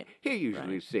 Yeah, right? he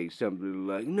usually Right. say something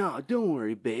like, "No, don't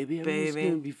worry, baby. Everything's Baby.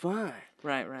 gonna be fine."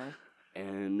 Right.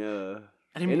 And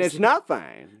I didn't mean it's to- not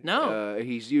fine. No.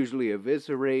 He's usually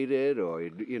eviscerated, or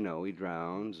he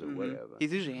drowns or Mhm. whatever.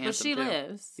 He's usually But handsome she too.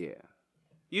 lives. Yeah,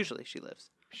 Usually she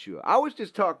lives. sure. I was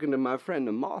just talking to my friend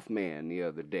the Mothman the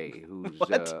other day, who's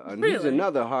What? and he's Really?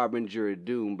 another harbinger of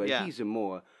doom, but Yeah. he's a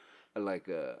more like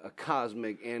a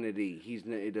cosmic entity.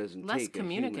 It doesn't Less take a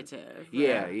human. communicative.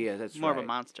 Yeah, right? yeah, that's More right. of a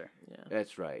monster. Yeah.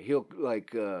 That's right. He'll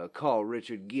call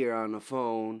Richard Gere on the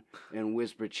phone and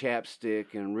whisper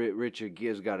chapstick, and Richard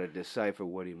Gere's got to decipher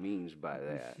what he means by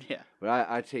that. Yeah. But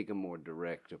I take a more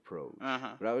direct approach.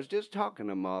 Uh-huh. But I was just talking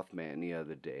to Mothman the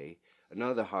other day,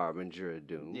 another harbinger of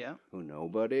doom, Yeah. who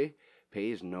nobody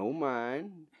pays no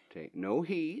mind, take no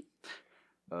heed,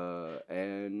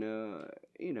 and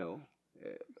you know.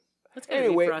 That's gonna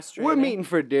Anyway, be frustrating. we're meeting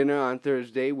for dinner on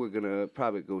Thursday. We're gonna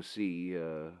probably go see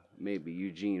maybe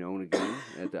Eugene Onegin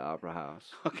at the Opera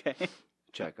House. Okay.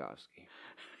 Tchaikovsky.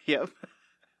 Yep.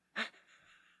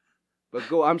 But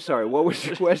go. I'm sorry. What was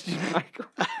your question, Michael?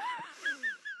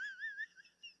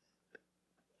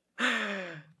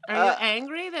 Are you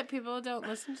angry that people don't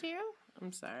listen to you?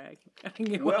 I'm sorry, I keep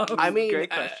cutting you Well, off. I mean, Great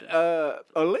question. a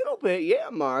little bit, yeah,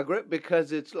 Margaret,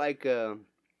 because it's like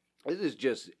this is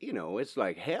just it's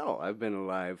like hell. I've been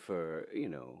alive for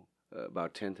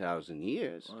about 10,000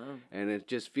 years, Wow. and it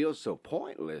just feels so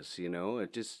pointless.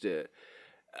 It just.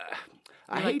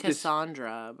 I You're hate like to.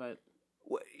 Cassandra, but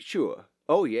Sure.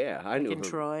 Oh yeah, I knew in her.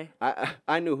 Troy.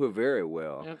 I knew her very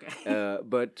well. Okay.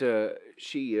 But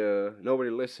she nobody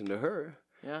listened to her.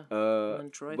 Yeah.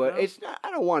 And Troy But fell? it's not.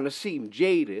 I don't want to seem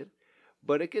jaded,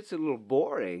 but it gets a little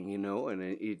boring, and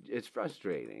it's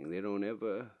frustrating. They don't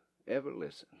ever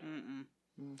listen. Mm-mm.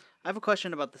 I have a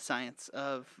question about the science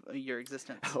of your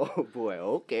existence. Oh boy.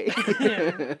 Okay.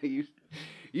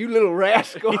 you little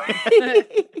rascal.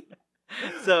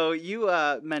 So you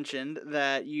mentioned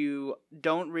that you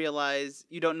don't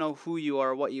know who you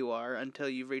are, what you are, until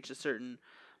you've reached a certain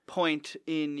point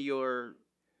in your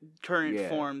current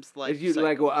form's life It's usually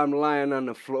cycle. like I'm lying on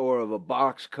the floor of a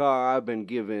boxcar. I've been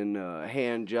given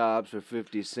hand jobs for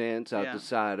 50 cents out Yeah. the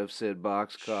side of said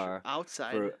boxcar.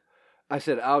 Outside. I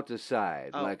said out the side,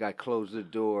 Oh. like I close the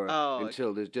door Oh,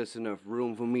 until there's just enough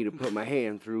room for me to put my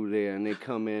hand through there, and they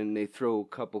come in, they throw a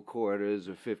couple quarters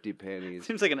or 50 pennies.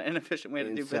 Seems like an inefficient way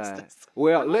to do inside. business.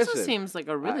 Well, It listen. also seems like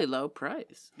a really low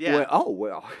price. Yeah.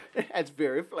 Well, that's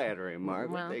very flattering,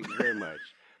 Margaret. Well. Thank you very much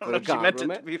I for don't the know if she meant it to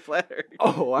compliment. be flattered.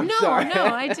 Oh, I'm no, sorry. no,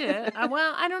 I did.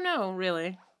 Well, I don't know,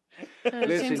 really. It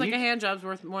Listen, seems like you- a hand job's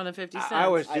worth more than 50 cents. I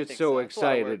was I just think so so. It's a lot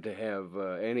of excited to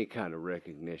have any kind of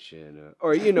recognition.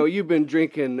 Or, you've been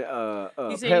drinking.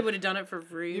 You say you would have done it for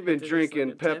free? You've but been there's just, like, drinking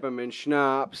a tip? peppermint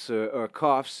schnapps or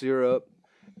cough syrup,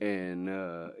 and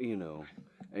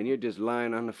and you're just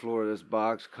lying on the floor of this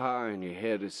boxcar, and your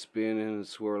head is spinning and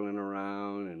swirling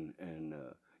around, and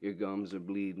your gums are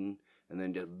bleeding, and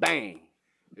then just bang,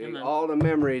 And then- all the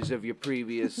memories of your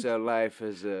previous life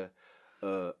as a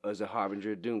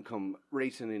harbinger of doom come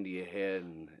racing into your head,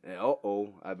 and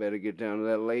I better get down to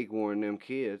that lake warn them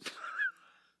kids.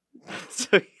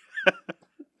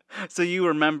 So you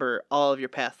remember all of your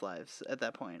past lives at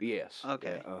that point? Yes.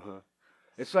 Okay. Yeah,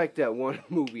 It's like that one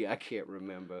movie I can't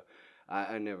remember.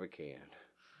 I never can.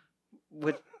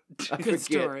 What? I Good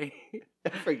forget. story. I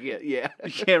forget. Yeah.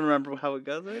 You can't remember how it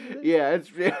goes or anything? Yeah.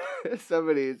 It's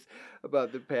somebody's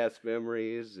about the past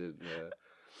memories and.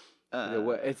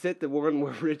 It's at the one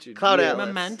where Richard Cloud Gere. Atlas.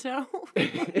 Memento?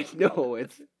 No,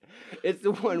 it's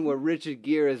the one where Richard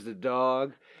Gere is the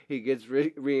dog. He gets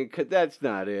that's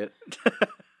not it.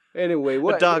 Anyway,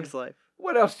 A dog's life.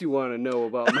 What else do you want to know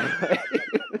about my life?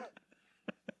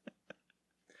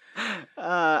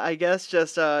 I guess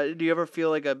just, do you ever feel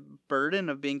like a burden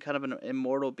of being kind of an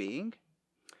immortal being?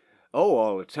 Oh,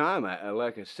 all the time.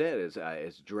 Like I said,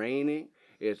 it's draining.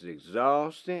 It's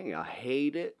exhausting. I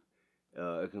hate it.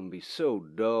 It can be so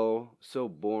dull, so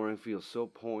boring, feels so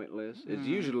pointless. It's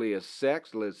usually a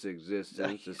sexless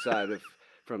existence aside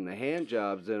from the hand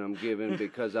jobs that I'm given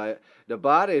because the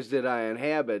bodies that I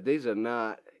inhabit, these are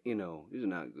not good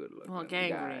looking. Well,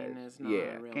 gangrene guys. is not Yeah.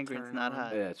 a real Gangrene's turn not on.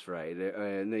 hot. That's right.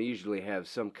 And they usually have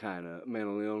some kind of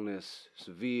mental illness,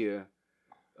 severe,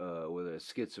 whether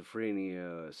it's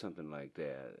schizophrenia or something like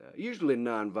that. Usually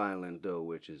nonviolent, though,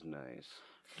 which is nice.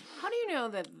 How do you know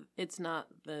that it's not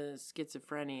the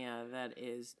schizophrenia that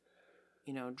is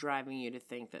driving you to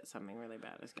think that something really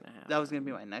bad is going to happen. That was going to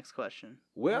be my next question.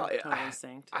 Well, Total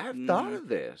instinct. I have thought of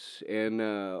this, and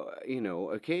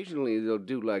occasionally they'll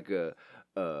do like a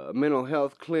mental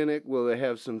health clinic where they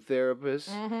have some therapists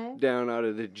down out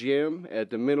of the gym at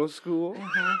the middle school,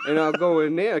 and I'll go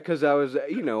in there because I was,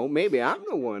 maybe I'm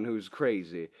the one who's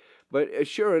crazy, but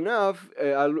sure enough,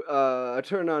 I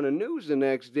turn on the news the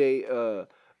next day.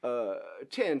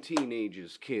 10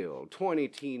 teenagers killed, 20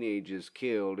 teenagers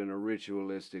killed in a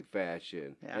ritualistic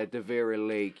fashion at the very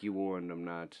lake you warned them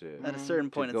not to. At a certain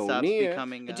point, it go stops near.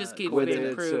 becoming. It just keeps Whether being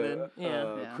it's proven.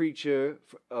 a creature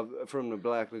from the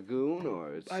Black Lagoon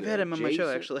or it's I've had him on my show,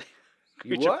 Jason. actually.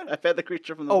 You Creature- what? I've had the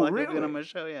creature from the Black Lagoon on my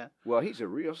show, yeah. Well, he's a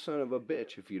real son of a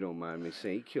bitch, if you don't mind me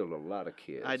saying. He killed a lot of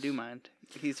kids. I do mind.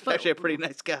 He's actually a pretty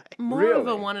nice guy. More of a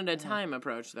Really? one at a time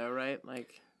approach, though, right?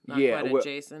 Like, not Yeah, quite a well-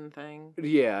 Jason thing.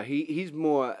 Yeah, he's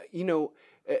more,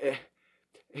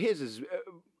 his is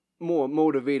more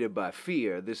motivated by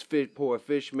fear. This poor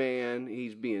fish man,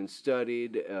 he's being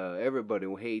studied. Everybody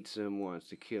hates him, wants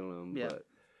to kill him,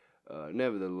 but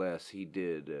nevertheless, he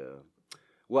did.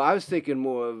 Well, I was thinking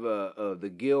more of the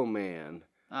Gill Man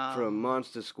from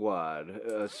Monster Squad,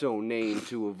 so named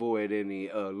to avoid any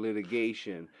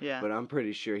litigation. Yeah. But I'm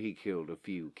pretty sure he killed a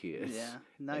few kids. Yeah,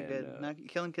 not And, good.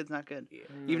 Killing kids, not good. Yeah.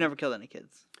 You've never killed any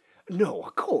kids. No,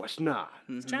 of course not.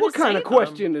 Trying What to kind of save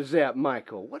question is that,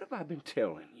 Michael? What have I been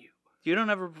telling you? You don't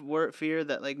ever fear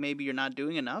that, like, maybe you're not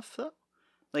doing enough, though?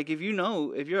 Like, if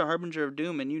you're a harbinger of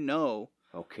doom and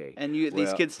Okay. and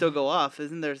these kids still go off,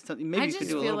 isn't there something, maybe I you just could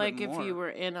do a feel little like bit more. if you were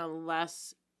in a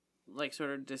less, like,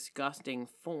 sort of disgusting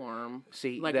form,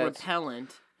 See, like that's-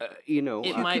 repellent, it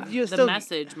I- might, you the still-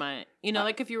 message might,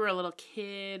 like if you were a little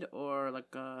kid or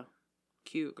like a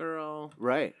cute girl,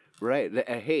 Right.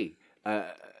 Hey,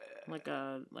 like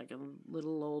a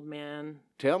little old man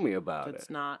tell me about that's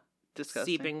it. not Disgusting.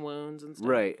 seeping wounds and stuff.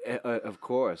 Right, of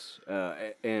course.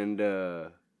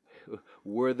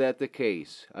 Were that the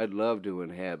case, I'd love to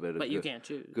inhabit But a you can't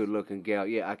choose. good-looking gal.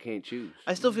 Yeah, I can't choose.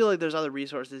 I still feel like there's other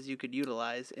resources you could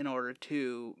utilize in order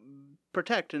to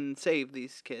protect and save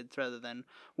these kids rather than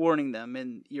warning them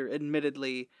in your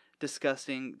admittedly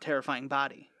disgusting, terrifying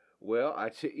body. Well,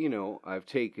 I've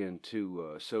taken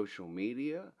to social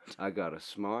media. I got a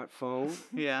smartphone.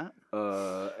 Yeah.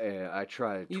 And I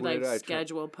tried You Twitter. like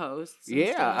schedule posts. and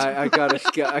Yeah, stuff? I got a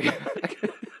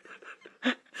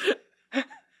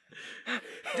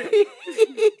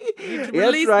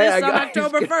Release this on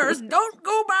October 1st. Don't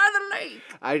go by the lake.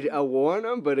 I warn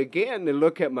them, but again, they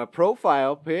look at my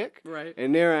profile pic, Right.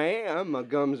 and there I am. My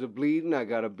gums are bleeding. I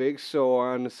got a big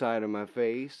sore on the side of my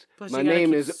face. Plus My you gotta name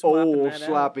keep is swapping Old that out.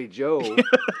 Sloppy Joe.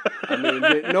 I mean,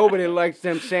 nobody likes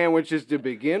them sandwiches to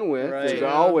begin with. Right. There's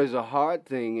Yeah. always a hard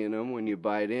thing in them when you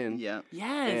bite in. Yeah. And,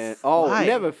 Yes. Why?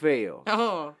 never fail.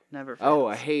 Oh. Never. Oh,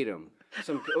 I fails. hate them.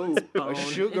 A bone.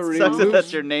 sugary, It's Sucks that bone.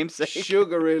 that's your namesake.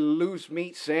 sugary loose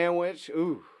meat sandwich.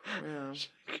 Ooh. Yeah.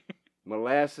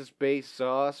 Molasses-based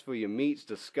sauce for your meat's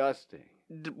disgusting.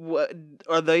 What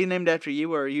are they named after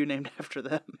you, or are you named after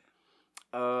them?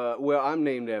 Well, I'm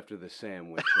named after the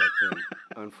sandwich, I think,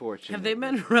 unfortunately. Have they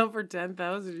been around for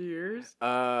 10,000 years?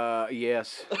 Yes.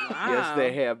 Yes, Wow.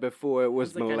 they have. Before it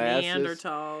was It's like molasses. a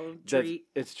Neanderthal That's- treat.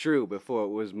 It's true. Before it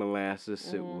was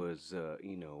molasses, it was,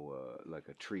 like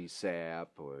a tree sap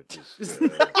or just...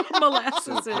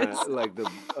 Molasses is. like the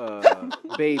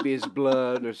baby's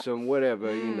blood or some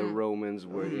whatever the Romans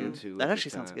were into. That at the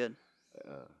actually sounds time. good.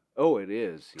 Oh, it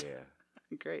is, yeah.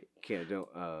 Great. Can't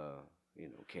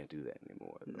do that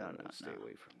anymore. No. Stay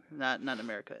away from that. Not in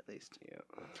America, at least. Yeah.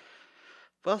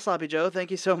 Well, Sloppy Joe, thank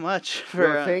you so much for.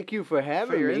 Well, thank you for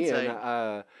having your me. insight.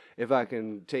 And if I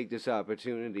can take this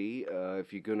opportunity,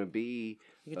 if you're gonna be,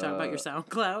 You can talk about your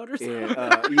SoundCloud or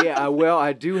something. well,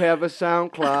 I do have a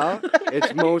SoundCloud.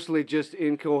 It's mostly just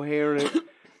incoherent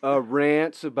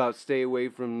rants about stay away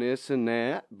from this and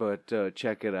that. But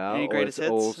check it out. Any greatest It's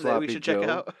Old hits that we Sloppy should check Joe.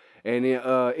 out? And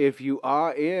if you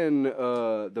are in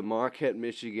the Marquette,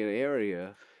 Michigan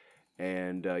area,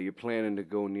 and you're planning to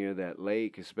go near that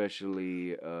lake,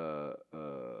 especially the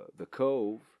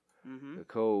Cove,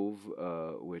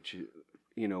 which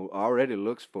already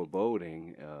looks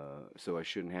foreboding, so I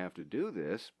shouldn't have to do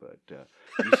this, but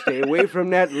you stay away from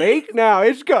that lake now.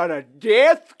 It's got a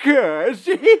death curse.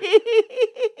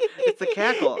 It's the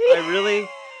cackle.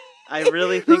 I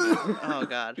really think. Oh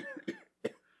God.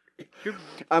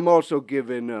 I'm also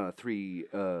giving three.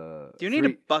 Do you need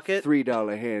a bucket?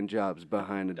 $3 hand jobs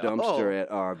behind the dumpster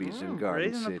at Arby's in Garden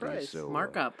raising the City. price. So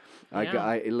Markup. I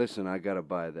Yeah. gotta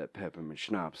buy that peppermint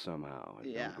schnapps somehow. It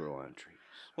Yeah. don't grow on trees.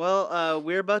 Well,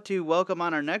 we're about to welcome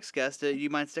on our next guest. You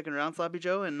mind sticking around, Sloppy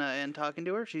Joe, and talking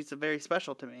to her? She's very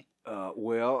special to me.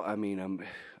 Well, I mean,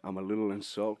 I'm a little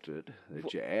insulted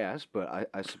that you asked, but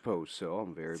I suppose so.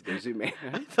 I'm a very busy man.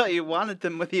 I thought you wanted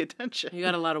them with the attention. You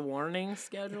got a lot of warnings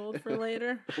scheduled for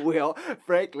later? Well,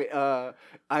 frankly,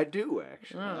 I do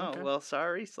actually. Oh, okay. well,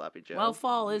 sorry, Sloppy Joe. Well,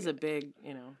 fall is a big,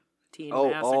 teen Oh,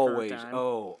 massacre always. time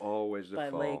Oh, always the by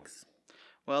fall. lakes.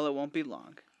 Well, it won't be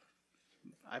long.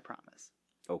 I promise.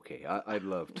 Okay, I'd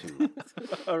love to.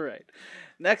 All right.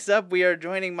 Next up, we are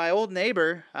joining my old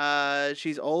neighbor.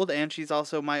 She's old, and she's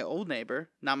also my old neighbor,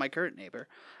 not my current neighbor.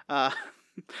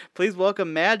 Please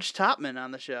welcome Madge Topmann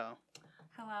on the show.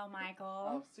 Hello,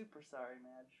 Michael. Super sorry,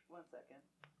 Madge. 1 second.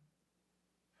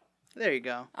 There you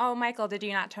go. Oh, Michael, did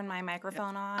you not turn my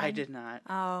microphone on? I did not.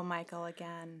 Oh, Michael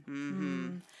again.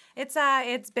 Mm-hmm.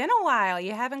 It's been a while.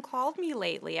 You haven't called me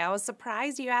lately. I was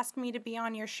surprised you asked me to be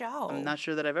on your show. I'm not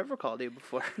sure that I've ever called you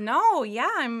before. No, yeah,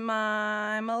 I'm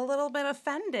a little bit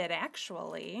offended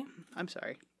actually. I'm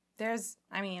sorry.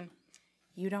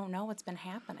 You don't know what's been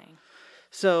happening.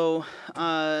 So,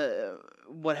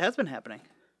 what has been happening?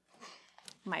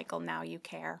 Michael, now you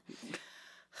care.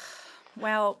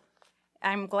 Well,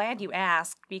 I'm glad you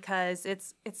asked because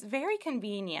it's very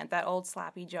convenient that old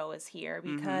Sloppy Joe is here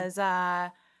because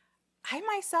I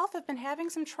myself have been having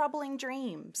some troubling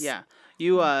dreams. Yeah.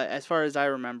 You, as far as I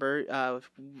remember,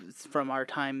 from our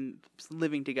time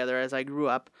living together as I grew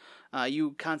up,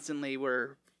 you constantly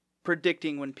were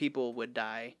predicting when people would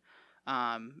die.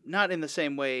 Not in the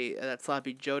same way that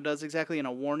Sloppy Joe does exactly, in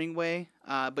a warning way,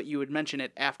 but you would mention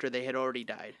it after they had already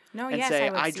died. No, and yes, say,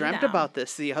 I would see dreamt them. about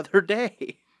this the other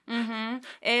day. Mm-hmm.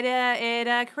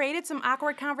 It created some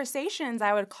awkward conversations.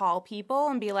 I would call people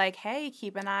and be like, "Hey,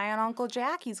 keep an eye on Uncle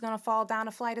Jack. He's gonna fall down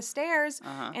a flight of stairs."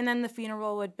 And then the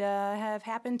funeral would have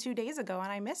happened 2 days ago,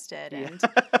 and I missed it. And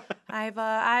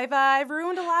I've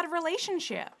ruined a lot of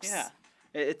relationships. Yeah.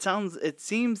 It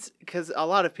seems, because a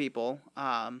lot of people,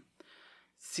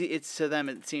 to them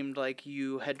it seemed like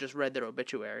you had just read their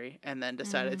obituary and then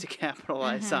decided to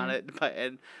capitalize on it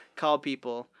and call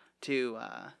people to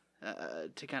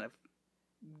kind of,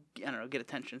 I don't know, get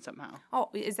attention somehow.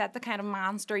 Oh, is that the kind of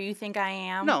monster you think I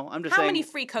am? No, I'm just How saying. many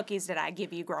free cookies did I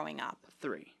give you growing up?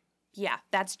 3. Yeah,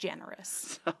 that's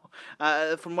generous.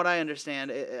 So, from what I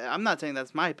understand, I'm not saying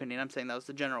that's my opinion. I'm saying that was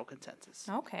the general consensus.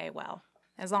 Okay, well,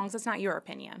 as long as it's not your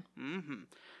opinion. Mm-hmm.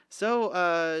 So,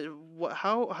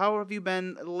 how have you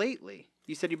been lately?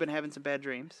 You said you've been having some bad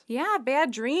dreams. Yeah,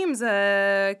 bad dreams.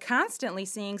 Constantly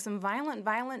seeing some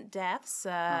violent deaths.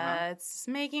 It's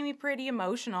making me pretty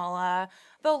emotional.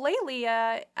 Though lately,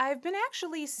 I've been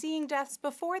actually seeing deaths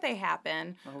before they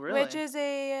happen. Oh, really? Which is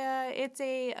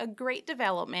a great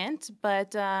development.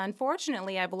 But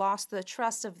unfortunately, I've lost the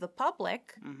trust of the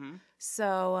public. Mm-hmm.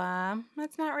 So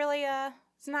it's not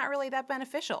really that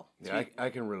beneficial. Yeah, I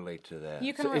can relate to that.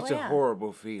 You can It's a relate.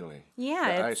 horrible feeling. Yeah,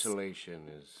 The it's isolation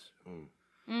is.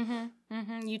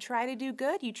 You try to do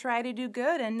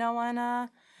good, and no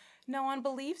one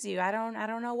believes you. I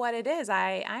don't know what it is.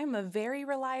 I'm a very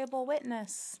reliable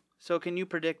witness. So, can you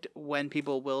predict when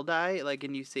people will die? Like,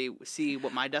 can you see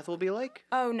what my death will be like?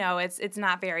 Oh no, it's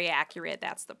not very accurate.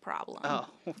 That's the problem. Oh,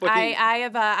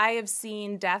 I have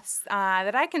seen deaths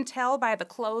that I can tell by the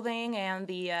clothing and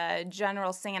the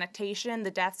general sanitation. The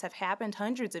deaths have happened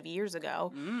hundreds of years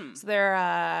ago, so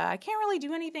I can't really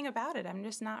do anything about it. I'm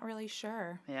just not really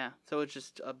sure. Yeah. So it's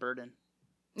just a burden.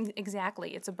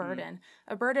 Exactly, it's a burden.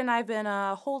 A burden I've been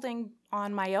holding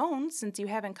on my own since you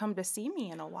haven't come to see me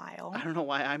in a while. I don't know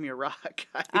why I'm your rock.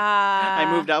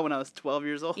 I moved out when I was 12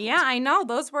 years old. Yeah, I know.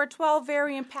 Those were 12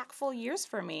 very impactful years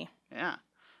for me. Yeah.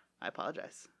 I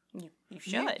apologize. You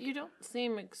should. You don't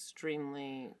seem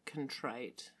extremely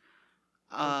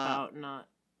about not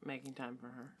making time for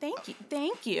her.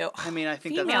 Thank you. I mean, I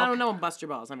think Female. I don't know, bust your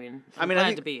balls. I mean, I'm I glad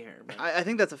think- to be here. But... I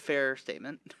think that's a fair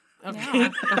statement. Okay. Yeah.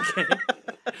 Okay.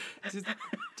 Just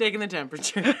taking the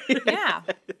temperature. Yeah.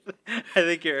 I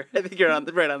think you're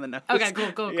right on the nose. Okay,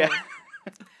 cool. Yeah.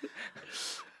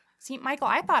 See, Michael,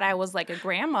 I thought I was like a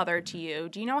grandmother to you.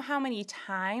 Do you know how many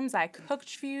times I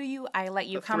cooked for you? I let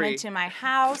you come 3. into my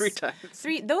house. 3 times.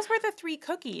 3. Those were the 3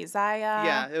 cookies.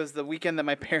 Yeah, it was the weekend that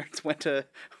my parents went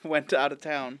out of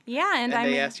town. Yeah, and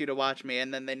they asked you to watch me,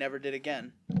 and then they never did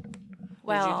again.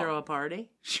 Well, Did you throw a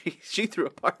party? She threw a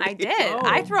party. I did. Oh.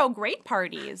 I throw great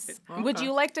parties. Would Okay.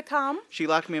 you like to come? She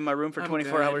locked me in my room for I'm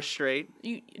 24 good. hours straight.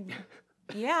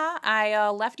 Yeah, I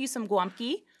left you some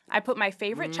guamki. I put my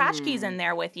favorite tchotchkes in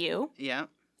there with you, Yeah.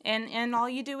 and all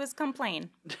you do is complain.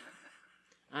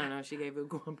 I don't know. She gave you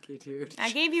Gwumpke, dude. I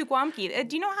gave you Gwumpke.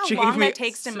 Do you know how She gave long me- that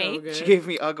takes to so make? good. She gave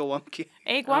me a Gwumpke.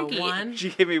 A Gwumpke. One? She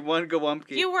gave me one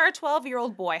Gwumpke. You were a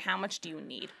 12-year-old boy. How much do you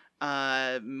need?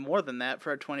 More than that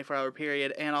for a 24-hour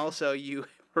period, and also you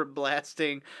were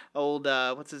blasting old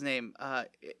what's his name?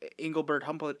 Engelbert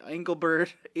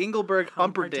Humperdinck.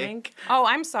 Humperdinck. Oh,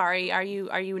 I'm sorry. Are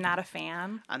you not a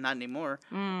fan? Not anymore.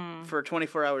 Mm. For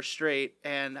 24 hours straight,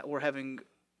 and we're having,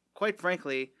 quite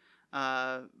frankly,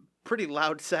 pretty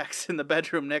loud sex in the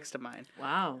bedroom next to mine.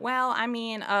 Wow. Well, I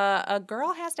mean, a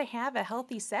girl has to have a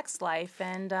healthy sex life,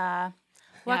 and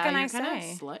what can I Kind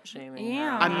say? of slut shaming.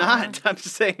 Yeah. I'm not. I'm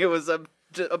just saying it was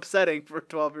upsetting for a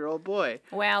 12-year-old boy.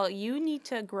 Well, you need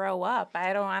to grow up.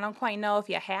 I don't quite know if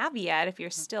you have yet. If you're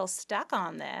still stuck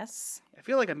on this. I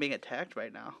feel like I'm being attacked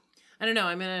right now. I don't know.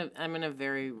 I'm in a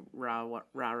very rah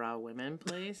women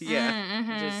place.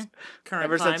 Yeah. Just current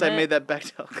Ever since I climate. made that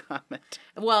Bechdel comment.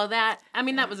 Well, that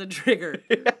was a trigger.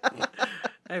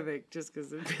 I think just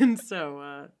because it's been so,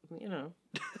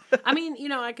 I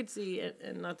mean, I could see it,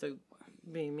 and not to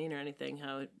be mean or anything,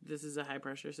 how this is a high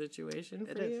pressure situation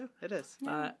for you. It is.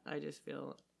 But I just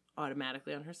feel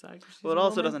automatically on her side. 'Cause she's Well, it a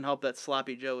also woman. doesn't help that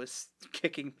Sloppy Joe is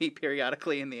kicking me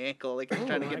periodically in the ankle, like he's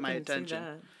trying to Ooh, get I my can see attention.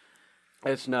 that.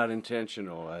 That's not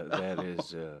intentional. That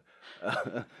is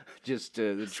just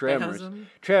the tremors. Spasm.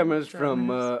 Tremors from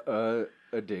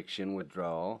addiction,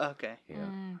 withdrawal. Okay. Yeah.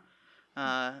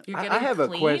 You're I getting have a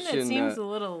clean? question, It seems a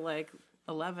little like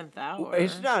 11th hour.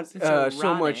 It's not since you're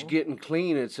so much rotting. getting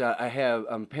clean. It's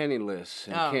I'm penniless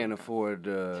and Oh. can't afford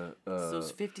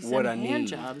those 50-cent what I hand need.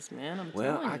 jobs, man. I'm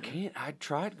Well, telling I you. can't. I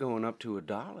tried going up to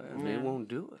 $1, and they won't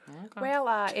do it. Okay.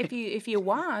 Well, if you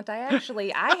want,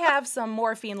 I have some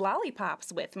morphine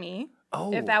lollipops with me.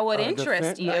 Oh, If that would the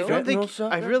interest you. I don't think.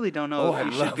 fentanyl I sucker? really don't know Oh, if I'd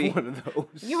he should love be. one of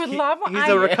those. You would love. He's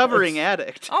a recovering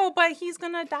addict. Oh, but he's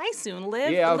gonna die soon. Live,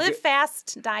 Yeah, I'll live get-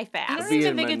 fast, die I fast. don't be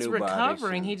even in think my it's new body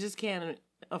recovering. soon. He just can't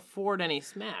afford any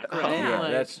smack. Oh, Right? Yeah,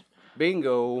 Like, that's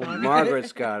bingo.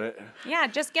 Margaret's got it. Yeah,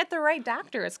 just get the right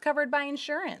doctor. It's covered by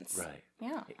insurance. Right.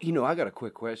 Yeah. I got a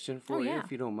quick question for you, yeah.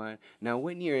 if you don't mind. Now,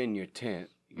 when you're in your tent,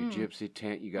 your gypsy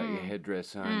tent, you got your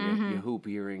headdress on, your hoop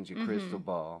earrings, your crystal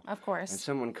ball, Of course. and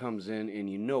someone comes in and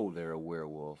you know they're a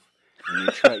werewolf, and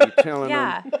you're telling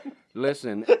Yeah. them,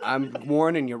 listen, I'm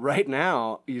warning you right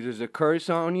now, there's a curse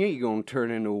on you, you're going to turn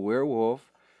into a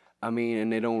werewolf. I mean,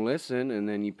 and they don't listen, and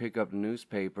then you pick up the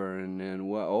newspaper, and then,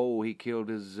 he killed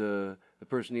the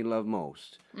person he loved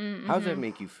most. How does that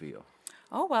make you feel?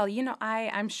 Oh well,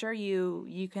 I'm sure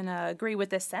you can agree with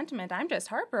this sentiment. I'm just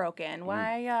heartbroken.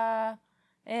 Why?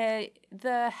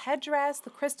 The headdress, the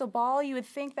crystal ball. You would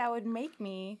think that would make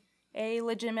me a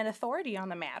legitimate authority on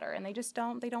the matter, and they just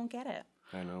don't. They don't get it.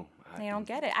 I know. They don't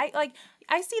get it.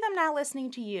 I see them not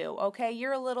listening to you. Okay,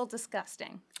 you're a little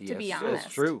disgusting, to be honest.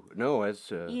 That's true. No, that's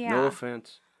Yeah. no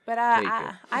offense. But Take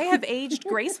it. I have aged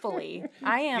gracefully.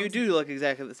 I am. You do look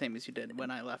exactly the same as you did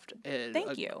when I left.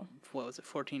 Thank you. What was it?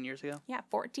 14 years ago. Yeah,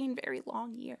 14 very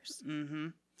long years.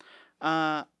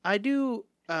 I do.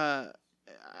 I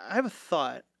have a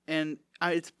thought, and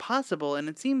it's possible, and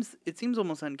it seems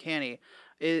almost uncanny.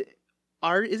 Is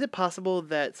it possible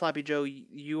that Sloppy Joe,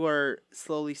 you are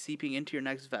slowly seeping into your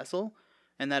next vessel,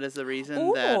 and that is the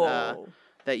reason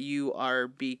that you are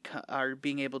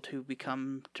being able to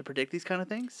predict these kind of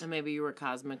things? And maybe you were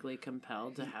cosmically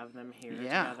compelled to have them here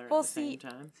Yeah. together Well, at the same see,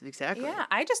 time. Exactly. Yeah,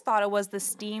 I just thought it was the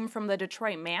steam from the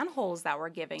Detroit manholes that were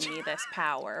giving me this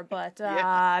power, but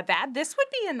this would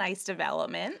be a nice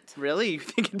development. Really? You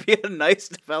think it'd be a nice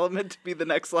development to be the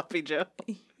next Sloppy Joe?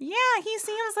 Yeah, he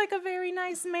seems like a very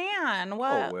nice man.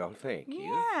 What? Oh, well, thank you.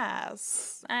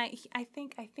 Yes, I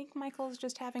think Michael's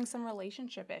just having some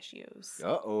relationship issues.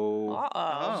 Uh-oh.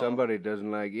 Uh-oh. Somebody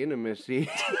doesn't like intimacy.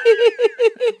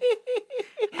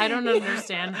 I don't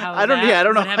understand how I don't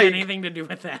know would how have you- anything to do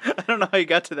with that. I don't know how you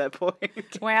got to that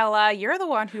point. Well, you're the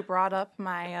one who brought up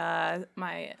my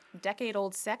my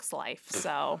decade-old sex life,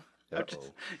 so.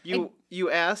 Uh-oh. You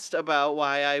asked about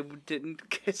why I didn't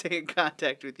stay in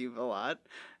contact with you a lot,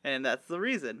 and that's the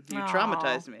reason. You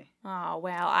traumatized me. Oh,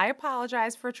 well, I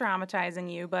apologize for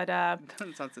traumatizing you, but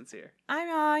Doesn't sound sincere.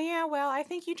 I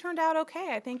think you turned out okay.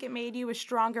 I think it made you a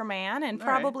stronger man and All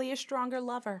right. probably a stronger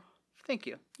lover. Thank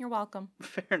you. You're welcome.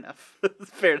 Fair enough.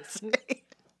 Fair to say.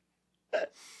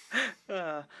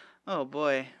 Oh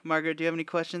boy, Margaret, do you have any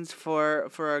questions for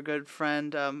our good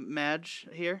friend Madge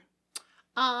here?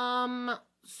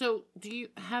 So do you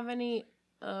have any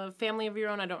family of your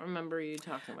own? I don't remember you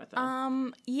talking about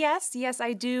that. Yes,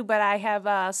 I do, but I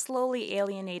have slowly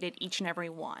alienated each and every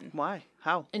one. Why?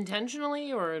 How?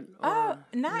 Intentionally or Oh,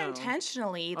 not no?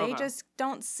 intentionally. They Okay. just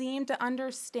don't seem to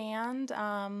understand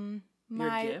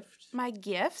my gift? my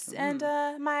gifts and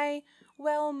my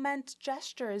well-meant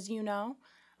gestures,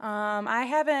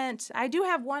 I do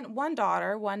have one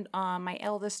daughter, my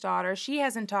eldest daughter. She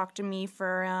hasn't talked to me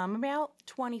for about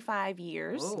 25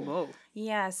 years. Whoa.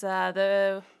 Yes,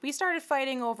 we started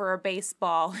fighting over a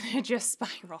baseball and it just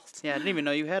spiraled. Yeah, I didn't even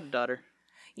know you had a daughter.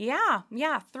 Yeah,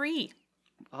 3.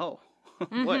 Oh,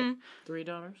 boy. 3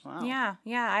 daughters? Wow. Yeah.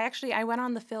 I went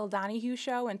on the Phil Donahue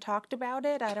show and talked about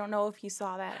it. I don't know if you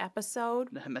saw that episode.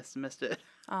 I missed it.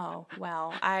 Oh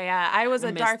well, I was a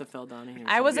missed dark. the Phil Donahue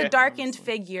I show, was a darkened honestly.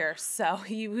 figure, so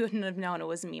you wouldn't have known it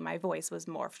was me. My voice was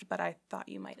morphed, but I thought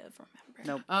you might have remembered.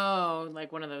 Nope. Oh,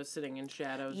 like one of those sitting in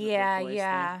shadows. with the Yeah.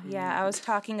 voice thing. I was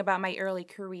talking about my early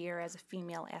career as a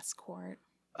female escort.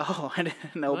 Oh, I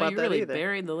didn't know Well, about you that really either.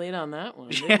 buried the lead on that one,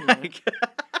 Yeah. didn't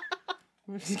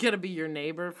you? She's got to be your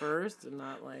neighbor first and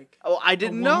not like Oh, I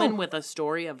didn't a know. woman with a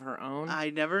story of her own. I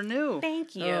never knew.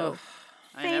 Thank you, Ugh.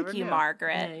 I never thank you, knew. Yeah,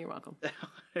 Margaret. you're welcome.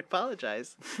 I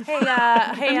apologize. Hey,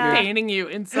 I'm painting you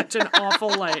in such an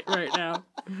awful light right now.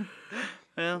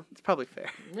 Well, it's probably fair.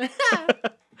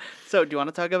 So, do you want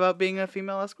to talk about being a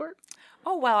female escort?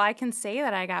 Oh, well, I can say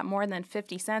that I got more than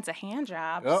 50 cents a hand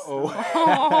job. Uh-oh.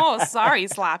 Oh, sorry,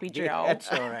 Sloppy Joe.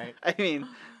 That's all right. I mean,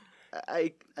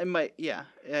 I might, yeah.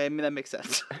 I mean, that makes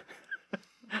sense.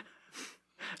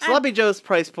 Sloppy Joe's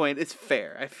price point is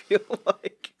fair, I feel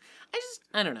like.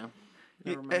 I don't know.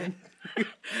 Never mind.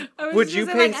 I was Would just you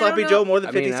saying, pay like, I don't Sloppy know. Joe more than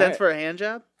I 50 mean, cents I- for a hand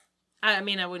job? I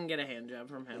mean, I wouldn't get a hand job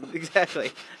from him. Exactly. I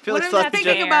feel What like I'm Sloppy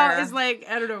thinking Joe. about is like,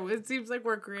 I don't know, it seems like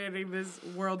we're creating this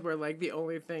world where like the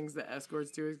only things that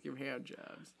escorts do is give hand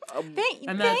jobs. And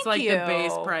that's thank like you. the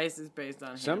base price is based on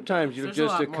hand Sometimes jobs. you'll There's a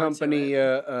just lot more to accompany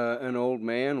it. an old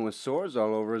man with sores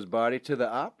all over his body to the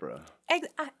opera.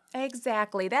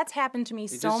 Exactly. That's happened to me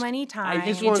so just- many I times. think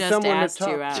just he want just someone to asked you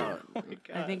talk to. out.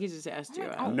 I think he just asked you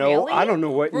Oh, out. No, really? I don't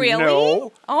know what. Really?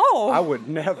 No, Oh. I would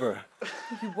never.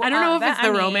 I don't know if that- it's the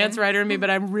I mean- romance writer in me, but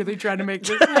I'm really trying to make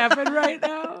this happen right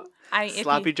now. If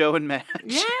Sloppy you, Joe and Madge.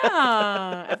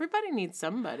 Yeah, everybody needs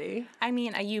somebody.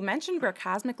 you mentioned we're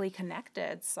cosmically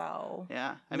connected, so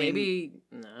Yeah. I mean, Maybe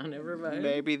no, never mind.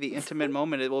 maybe the intimate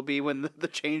moment it will be when the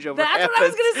changeover That's happens. what I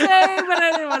was gonna say, but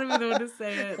I didn't want to be the one to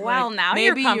say it. Well, Like, now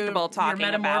you're maybe comfortable talking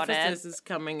your about it. metamorphosis is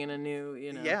coming in a new,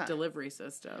 Yeah. delivery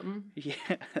system. Yeah.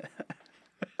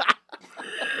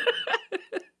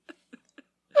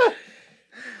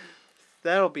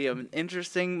 That'll be an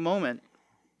interesting moment.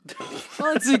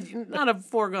 Well, it's not a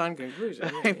foregone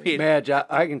conclusion. I mean, Madge,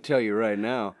 I can tell you right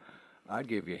now, I'd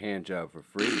give you a hand job for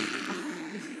free.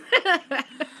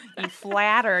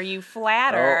 you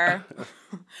flatter. Oh.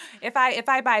 If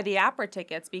I buy the opera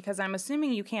tickets, because I'm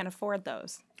assuming you can't afford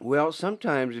those. Well,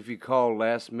 sometimes if you call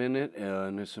last minute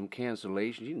and there's some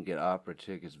cancellations, you can get opera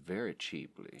tickets very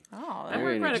cheaply. Oh, I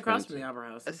Very work right across from inexpensive. the Opera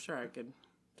House. I'm sure I could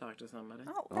talk to somebody.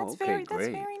 that's okay, very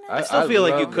great. nice. I still feel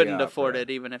like you love the couldn't afford opera. it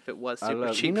even if it was I super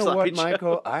love. cheap. You know Sloppy what, Joe.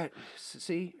 Michael?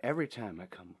 See every time I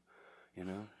come,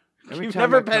 every You've time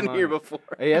never I come been here on- before.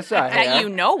 Yes, I have. That you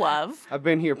know of. I've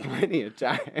been here plenty of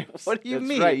times. What do you That's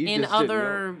mean? Right, you In just didn't know.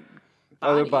 other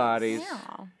Other bodies. Yeah.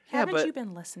 Yeah, Haven't but- you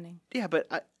been listening? Yeah, but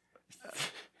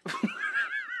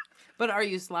But are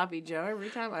you Sloppy Joe every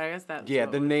time? I guess that's Yeah,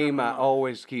 what the we're name, I talking about.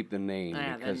 always keep the name Yeah,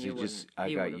 then because you I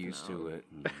you got would've used to known. it.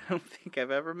 I don't think I've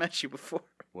ever met you before.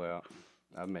 Well,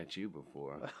 I've met you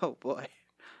before. Oh boy,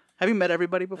 have you met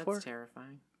everybody before? That's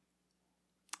terrifying.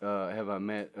 Have I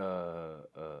met,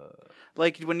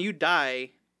 Like when you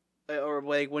die, or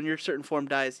like when your certain form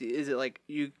dies, is it like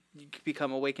you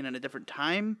become awakened in a different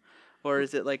time, or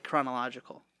is it like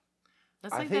chronological?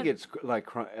 That's I like think that- it's like,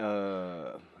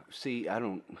 see, I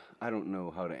don't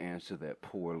know how to answer that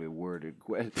poorly worded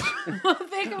question.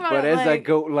 Think about But it. as I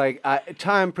go,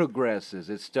 time progresses.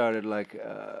 It started like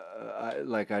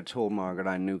I told Margaret,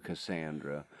 I knew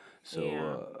Cassandra,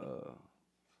 so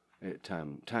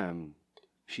time,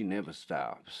 she never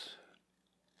stops.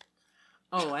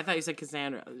 Oh, I thought you said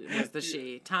Cassandra was the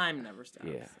she. Time never stops.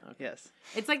 Yeah. Okay. Yes.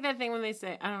 It's like that thing when they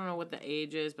say, I don't know what the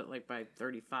age is, but like by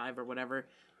 35 or whatever,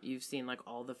 you've seen like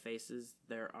all the faces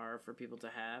there are for people to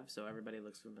have, so everybody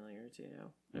looks familiar to you.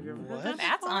 Have you ever heard that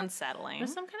That's before? unsettling.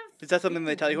 There's some kind Is that something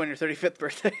they tell you on your 35th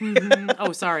birthday? of.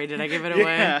 Oh, sorry, did I give it away?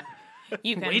 Yeah.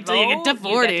 You can Wait till you get to vote,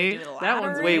 40. do the That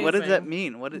one's lottery. Wait, what does that Amazing.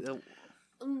 mean? What is?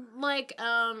 Like,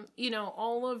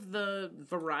 all of the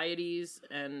varieties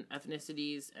and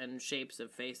ethnicities and shapes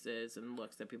of faces and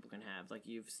looks that people can have. Like,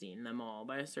 you've seen them all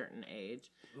by a certain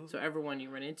age. So everyone you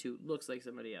run into looks like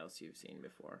somebody else you've seen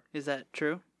before. Is that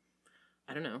true?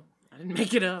 I don't know. I didn't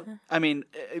make it up. I mean,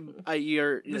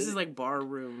 you're. This is like bar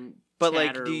room. But like,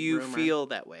 chatter do you rumor. feel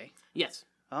that way? Yes.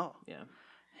 Oh, Yeah.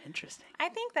 Interesting. I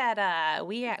think that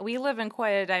we live in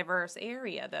quite a diverse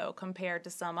area, though, compared to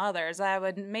some others. I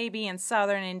would maybe in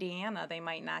southern Indiana, they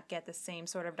might not get the same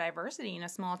sort of diversity in a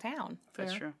small town.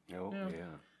 That's Fair. true. Oh, yeah.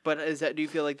 But do you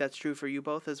feel like that's true for you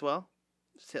both as well?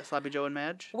 Sloppy Joe and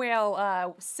Madge?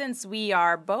 Well, since we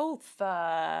are both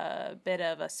a bit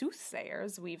of a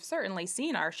soothsayers, we've certainly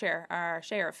seen our share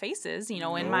of faces,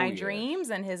 in my yes.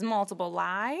 dreams and his multiple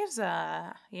lives.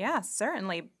 Yeah,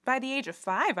 certainly by the age of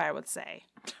 5, I would say.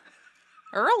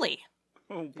 Early.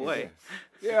 Oh, boy.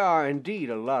 There are indeed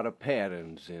a lot of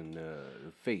patterns in the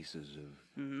faces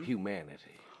of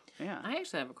humanity. Yeah. I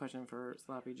actually have a question for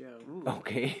Sloppy Joe.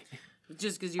 Okay.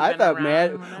 Just because you've I been thought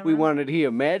around. Whatever. we wanted to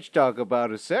hear Madge talk about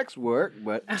her sex work,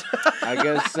 but I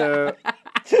guess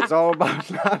it's all about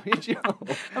Sloppy Joe.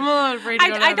 I'm a little afraid to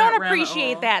go down I don't that rabbit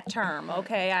appreciate hole. that term.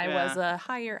 Okay, I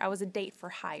Yeah. was a date for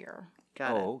hire.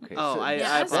 Got it. Okay. Oh, So- I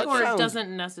Yeah, apologize. escort sounds-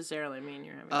 doesn't necessarily mean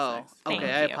you're having Oh, sex. okay. Thank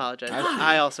I you. apologize. I see.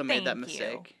 I also made that Thank you.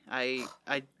 mistake.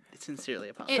 I sincerely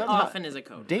It apologize. often is a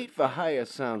code. Date for hire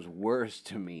sounds worse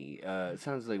to me. It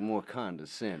sounds like more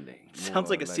condescending. Sounds more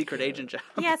like a secret agent job.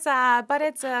 Yes, but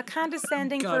it's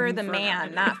condescending for Gun the for man, hire.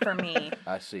 not for me.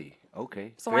 I see.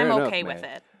 Okay. So Fair I'm enough, okay with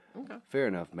Madge. it. Fair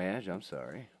enough, Madge. I'm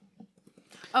sorry.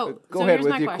 Oh, Go so ahead here's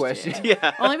with my your question. question.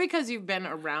 Yeah. Only because you've been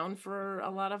around for a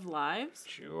lot of lives.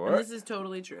 Sure. And this is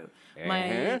totally true.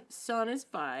 My Uh-huh. son is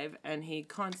 5, and he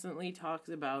constantly talks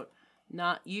about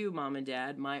not you, mom and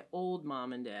dad, my old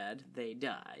mom and dad. They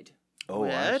died. Oh,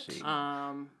 I What? see.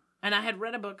 And I had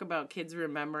read a book about kids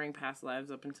remembering past lives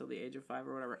up until the age of 5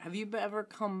 or whatever. Have you ever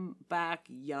come back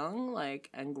young,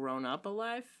 and grown up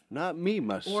alive? Not me,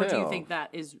 myself. Or do you think that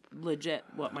is legit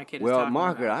what my kid is Well, talking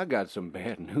Margaret, about? I got some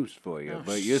bad news for you. Oh,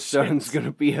 but your shit. son's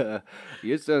gonna be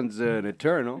your son's an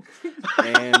eternal,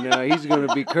 and he's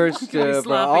gonna be cursed Gonna be for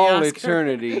sloppy all Oscar.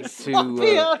 eternity.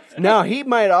 Now he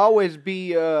might always be.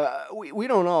 We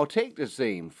don't all take the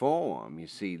same form. You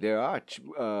see, there are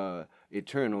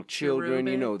eternal children.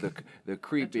 You know, the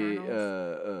creepy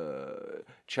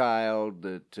child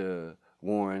that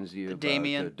warns you about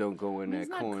Damien. don't go in He's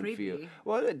that not cornfield. creepy.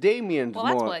 Well, Damien's Well,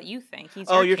 that's more. what you think. He's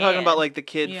Oh, your you're talking kid. about like the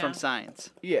kid Yeah. from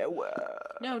Science. Yeah.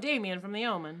 No, Damien from The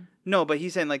Omen. No, but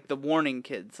he's saying like the warning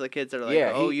kids, the kids that are like,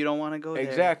 Yeah, oh, he- you don't want to go there.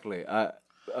 Exactly.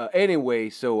 Anyway,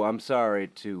 so I'm sorry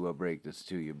to break this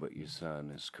to you, but your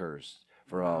son is cursed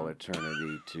for all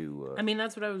eternity to I mean,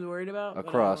 that's what I was worried about. but I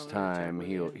across wanted to check time. with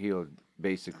He'll you.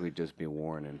 basically just be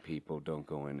warning people: don't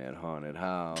go in that haunted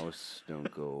house. Don't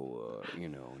go,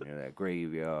 near that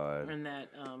graveyard. In that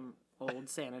old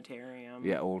sanitarium.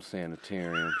 Yeah, old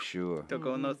sanitarium. Sure. Don't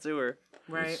go in the sewer.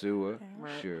 The Right. sewer.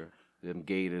 Right. Sure. Them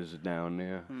gators down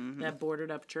there. That boarded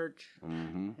up church.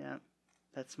 Mm-hmm. Yeah.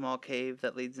 That small cave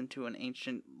that leads into an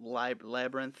ancient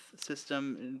labyrinth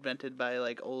system invented by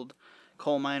like old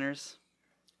coal miners.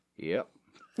 Yep.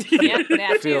 Yep,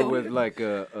 that Filled too. with like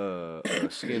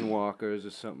skinwalkers or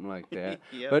something like that.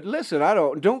 Yep. But listen,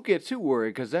 don't get too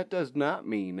worried, because that does not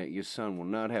mean that your son will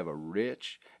not have a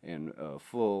rich and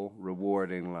full,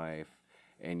 rewarding life,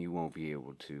 and you won't be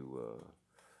able to,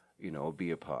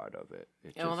 be a part of it.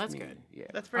 It Oh, well, just that's mean- good. Yeah.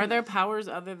 That's very Are there nice. powers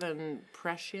other than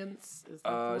prescience? Is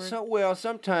that the word?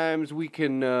 Sometimes we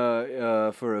can,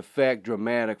 for effect,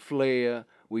 dramatic flair,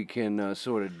 we can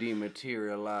sort of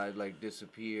dematerialize, like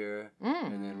disappear,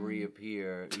 and then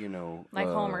reappear. Like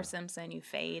Homer Simpson, you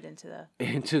fade into the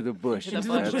into the bushes. into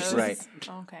the That's bushes. right.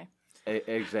 Okay.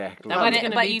 Exactly. That But one's it-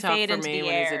 gonna but be you tough fade for into me the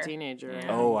when he's air. a teenager. Yeah.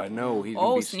 Oh, I know. He's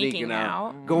gonna be sneaking sneaking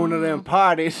out, out. going to them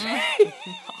parties.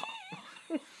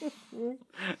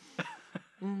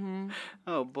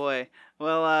 Oh boy.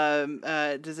 Well,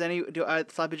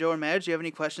 Sloppy Joe or Madge, do you have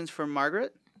any questions for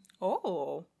Margaret?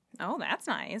 Oh, that's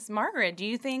nice. Margaret, do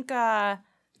you think that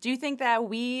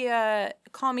we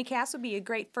Call Me Cass would be a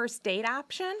great first date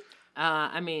option?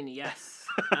 I mean, yes,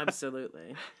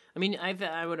 absolutely. I mean,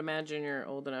 I would imagine you're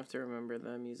old enough to remember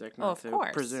the music, not of to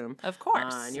course. presume. Of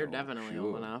course. And you're definitely sure.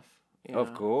 old enough. you Of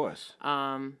know. course.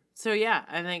 So yeah,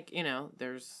 I think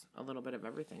there's a little bit of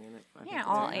everything in it. I think Yeah, it's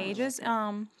all very ages.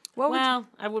 nice. What would Well,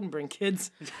 I wouldn't bring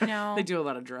kids. No. They do a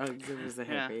lot of drugs. It was a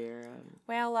Yeah. hippie era.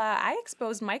 Well, I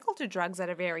exposed Michael to drugs at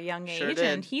a very young age, Sure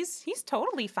and did. he's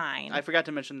totally fine. I forgot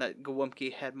to mention that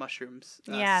Gwumpke had mushrooms.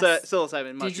 Yes.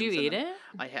 Psilocybin mushrooms. Did you in eat them.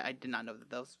 it? I did not know that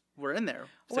those were in there.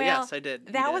 So Well, yes, I did.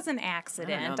 eat That it. was an I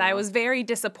accident. don't I know. was very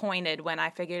disappointed when I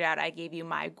figured out I gave you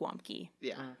my Gwumpke.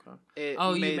 Yeah. Okay. It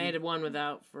You made one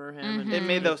without for him. And It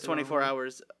made those kicked it 24 over.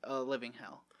 hours a living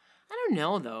hell. I don't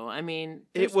know though. I mean,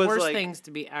 It there's was worse like- things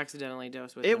to be accidentally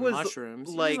dosed with It than was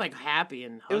mushrooms. He like- was like happy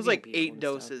and It was hugging like people 8 and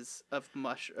doses of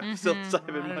psilocybin Stuff.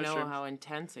 I don't know mushrooms. how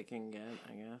intense it can get.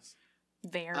 I guess.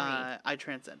 Very. I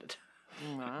transcended.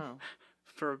 Wow.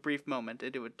 for a brief moment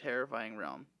into a terrifying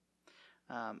realm.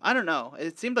 I don't know.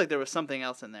 It seemed like there was something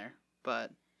else in there,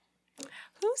 but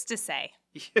Who's to say?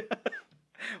 yeah.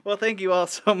 Well, thank you all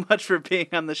so much for being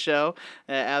on the show.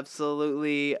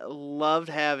 Absolutely loved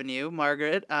having you,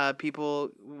 Margaret.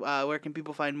 Where can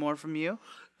people find more from you?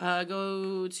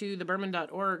 Go to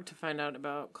theberman.org to find out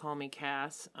about Call Me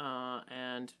Cass,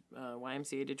 and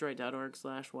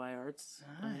ymcadetroit.org/yarts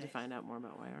to find out more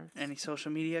about yarts. Any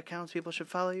social media accounts people should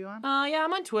follow you on? Yeah,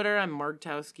 I'm on Twitter. I'm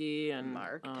Margtowski. And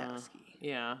Margtowski.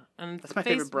 Yeah, and That's my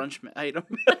favorite brunch item.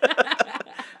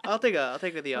 I'll take the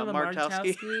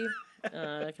Margtowski.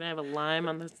 Can I have a lime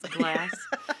on this glass?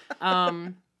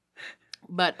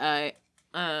 But I'm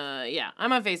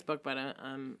on Facebook, but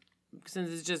since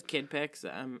it's just kid pics,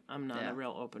 I'm not a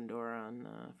real open door on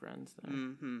friends. So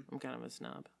I'm kind of a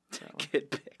snob. So. Kid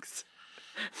pics.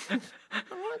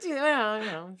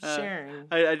 Sharing.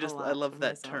 I love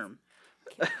that myself. term.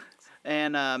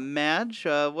 And Madge,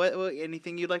 what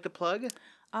anything you'd like to plug?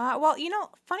 Well,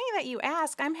 funny that you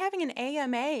ask. I'm having an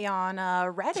AMA on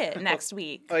Reddit next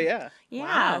week. Oh yeah. Yeah.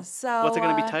 Wow. So What's it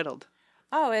going to be titled?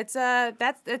 Oh, it's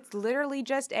it's literally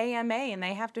just AMA, and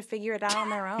they have to figure it out on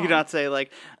their own. You not say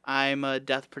like I'm a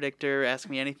death predictor. Ask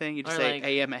me anything. You just Or say like,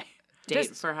 AMA. Date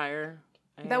Just- for hire.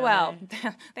 Well,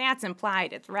 that's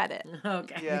implied. It's Reddit.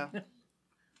 Okay. Yeah.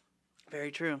 Very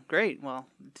true. Great. Well,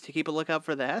 to keep a lookout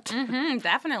for that.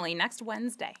 Definitely next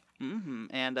Wednesday.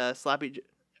 And Slopppy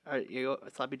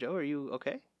Joe, are you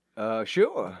okay?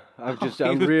 Sure.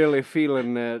 I'm really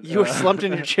feeling that. You were slumped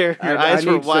in your chair. Your eyes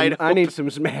were wide open. I need some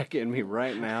smack in me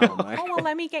right now, Mike. Oh, well,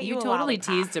 let me get you You a totally lollipop.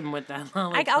 teased him with that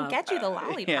lollipop. I'll get you the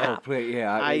lollipop. Yeah. Oh, please,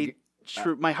 yeah.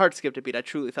 My heart skipped a beat. I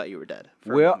truly thought you were dead.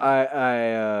 for a Well, moment.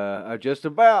 I just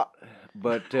about,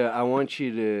 but I want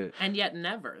you to. And yet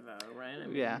never, though, right? I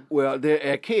mean, Yeah. Well,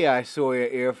 at Ki Sawyer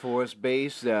Air Force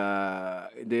Base,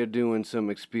 they're doing some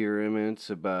experiments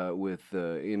with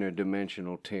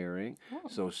interdimensional tearing. Oh.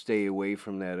 So stay away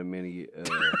from that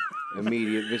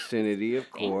immediate vicinity, of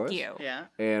course. Thank you. Yeah.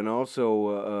 And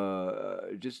also,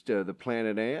 just the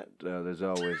Planet Ant. There's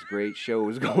always great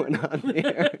shows going on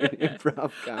there in improv I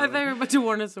thought comedy. you were about to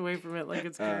warn us away from it like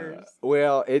it's cursed.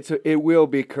 Well, it will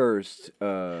be cursed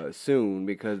soon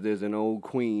because there's an old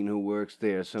queen who works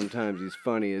there. Sometimes he's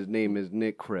funny. His name is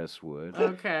Nick Cresswood.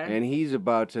 Okay. And he's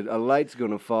about to. A light's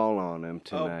gonna fall on him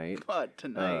tonight. Oh, but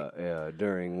tonight.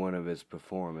 During one of his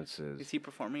performances. Is he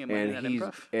performing a Monday Night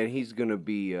Improv? And he's gonna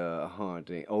be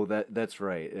haunting. Oh, that's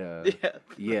right. Yeah.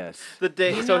 Yes. The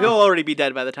day, so he'll already be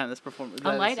dead by the time this performance.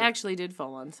 A light actually did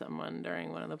fall on someone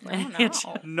during one of the Planet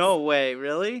shows. No way,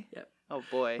 really? Yep. Oh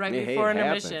boy. Right Yeah, hey, before it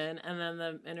happens. intermission, and then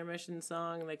the intermission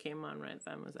song that came on right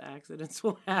then was "Accidents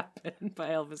Will Happen" by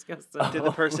Elvis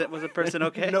Costello. Was the person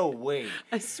okay? No way.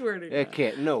 I swear to That God.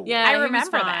 can't. No. Yeah, I he was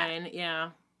remember that. fine.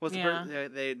 Yeah. Was Yeah.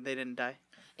 they didn't die?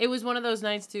 It was one of those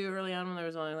nights too early on when there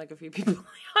was only like a few people in the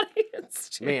audience.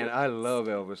 Too. Man, I love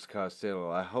Elvis Costello.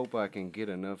 I hope I can get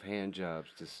enough hand jobs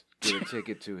to get a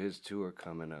ticket to his tour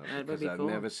coming up That would because be I've cool.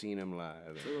 never seen him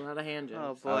live. A lot of hand Oh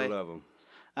jobs. boy. I love him.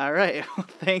 All right. Well,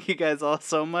 thank you guys all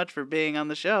so much for being on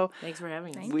the show. Thanks for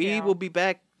having us. Thank We you. will be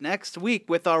back next week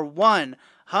with our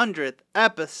 100th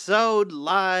episode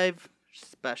live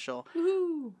special.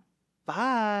 Woohoo.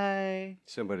 Bye.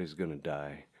 Somebody's gonna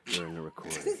die during the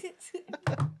recording.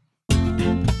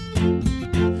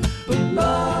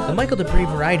 The Michael Dupree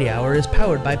Variety Hour is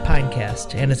powered by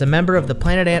Pinecast and is a member of the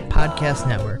Planet Ant Podcast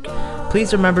Network.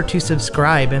 Please remember to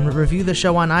subscribe and review the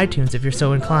show on iTunes if you're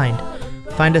so inclined.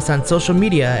 Find us on social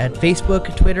media at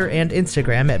Facebook, Twitter, and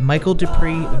Instagram at Michael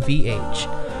Dupree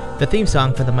VH. The theme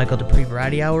song for the Michael Dupree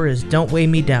Variety Hour is Don't Weigh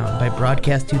Me Down by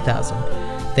Broadcast 2000.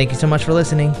 Thank you so much for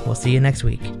listening. We'll see you next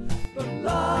week.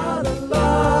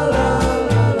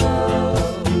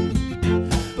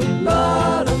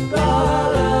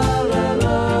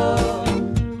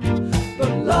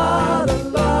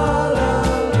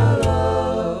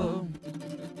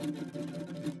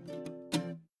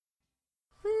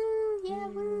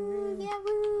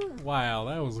 Wow,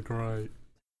 that was great.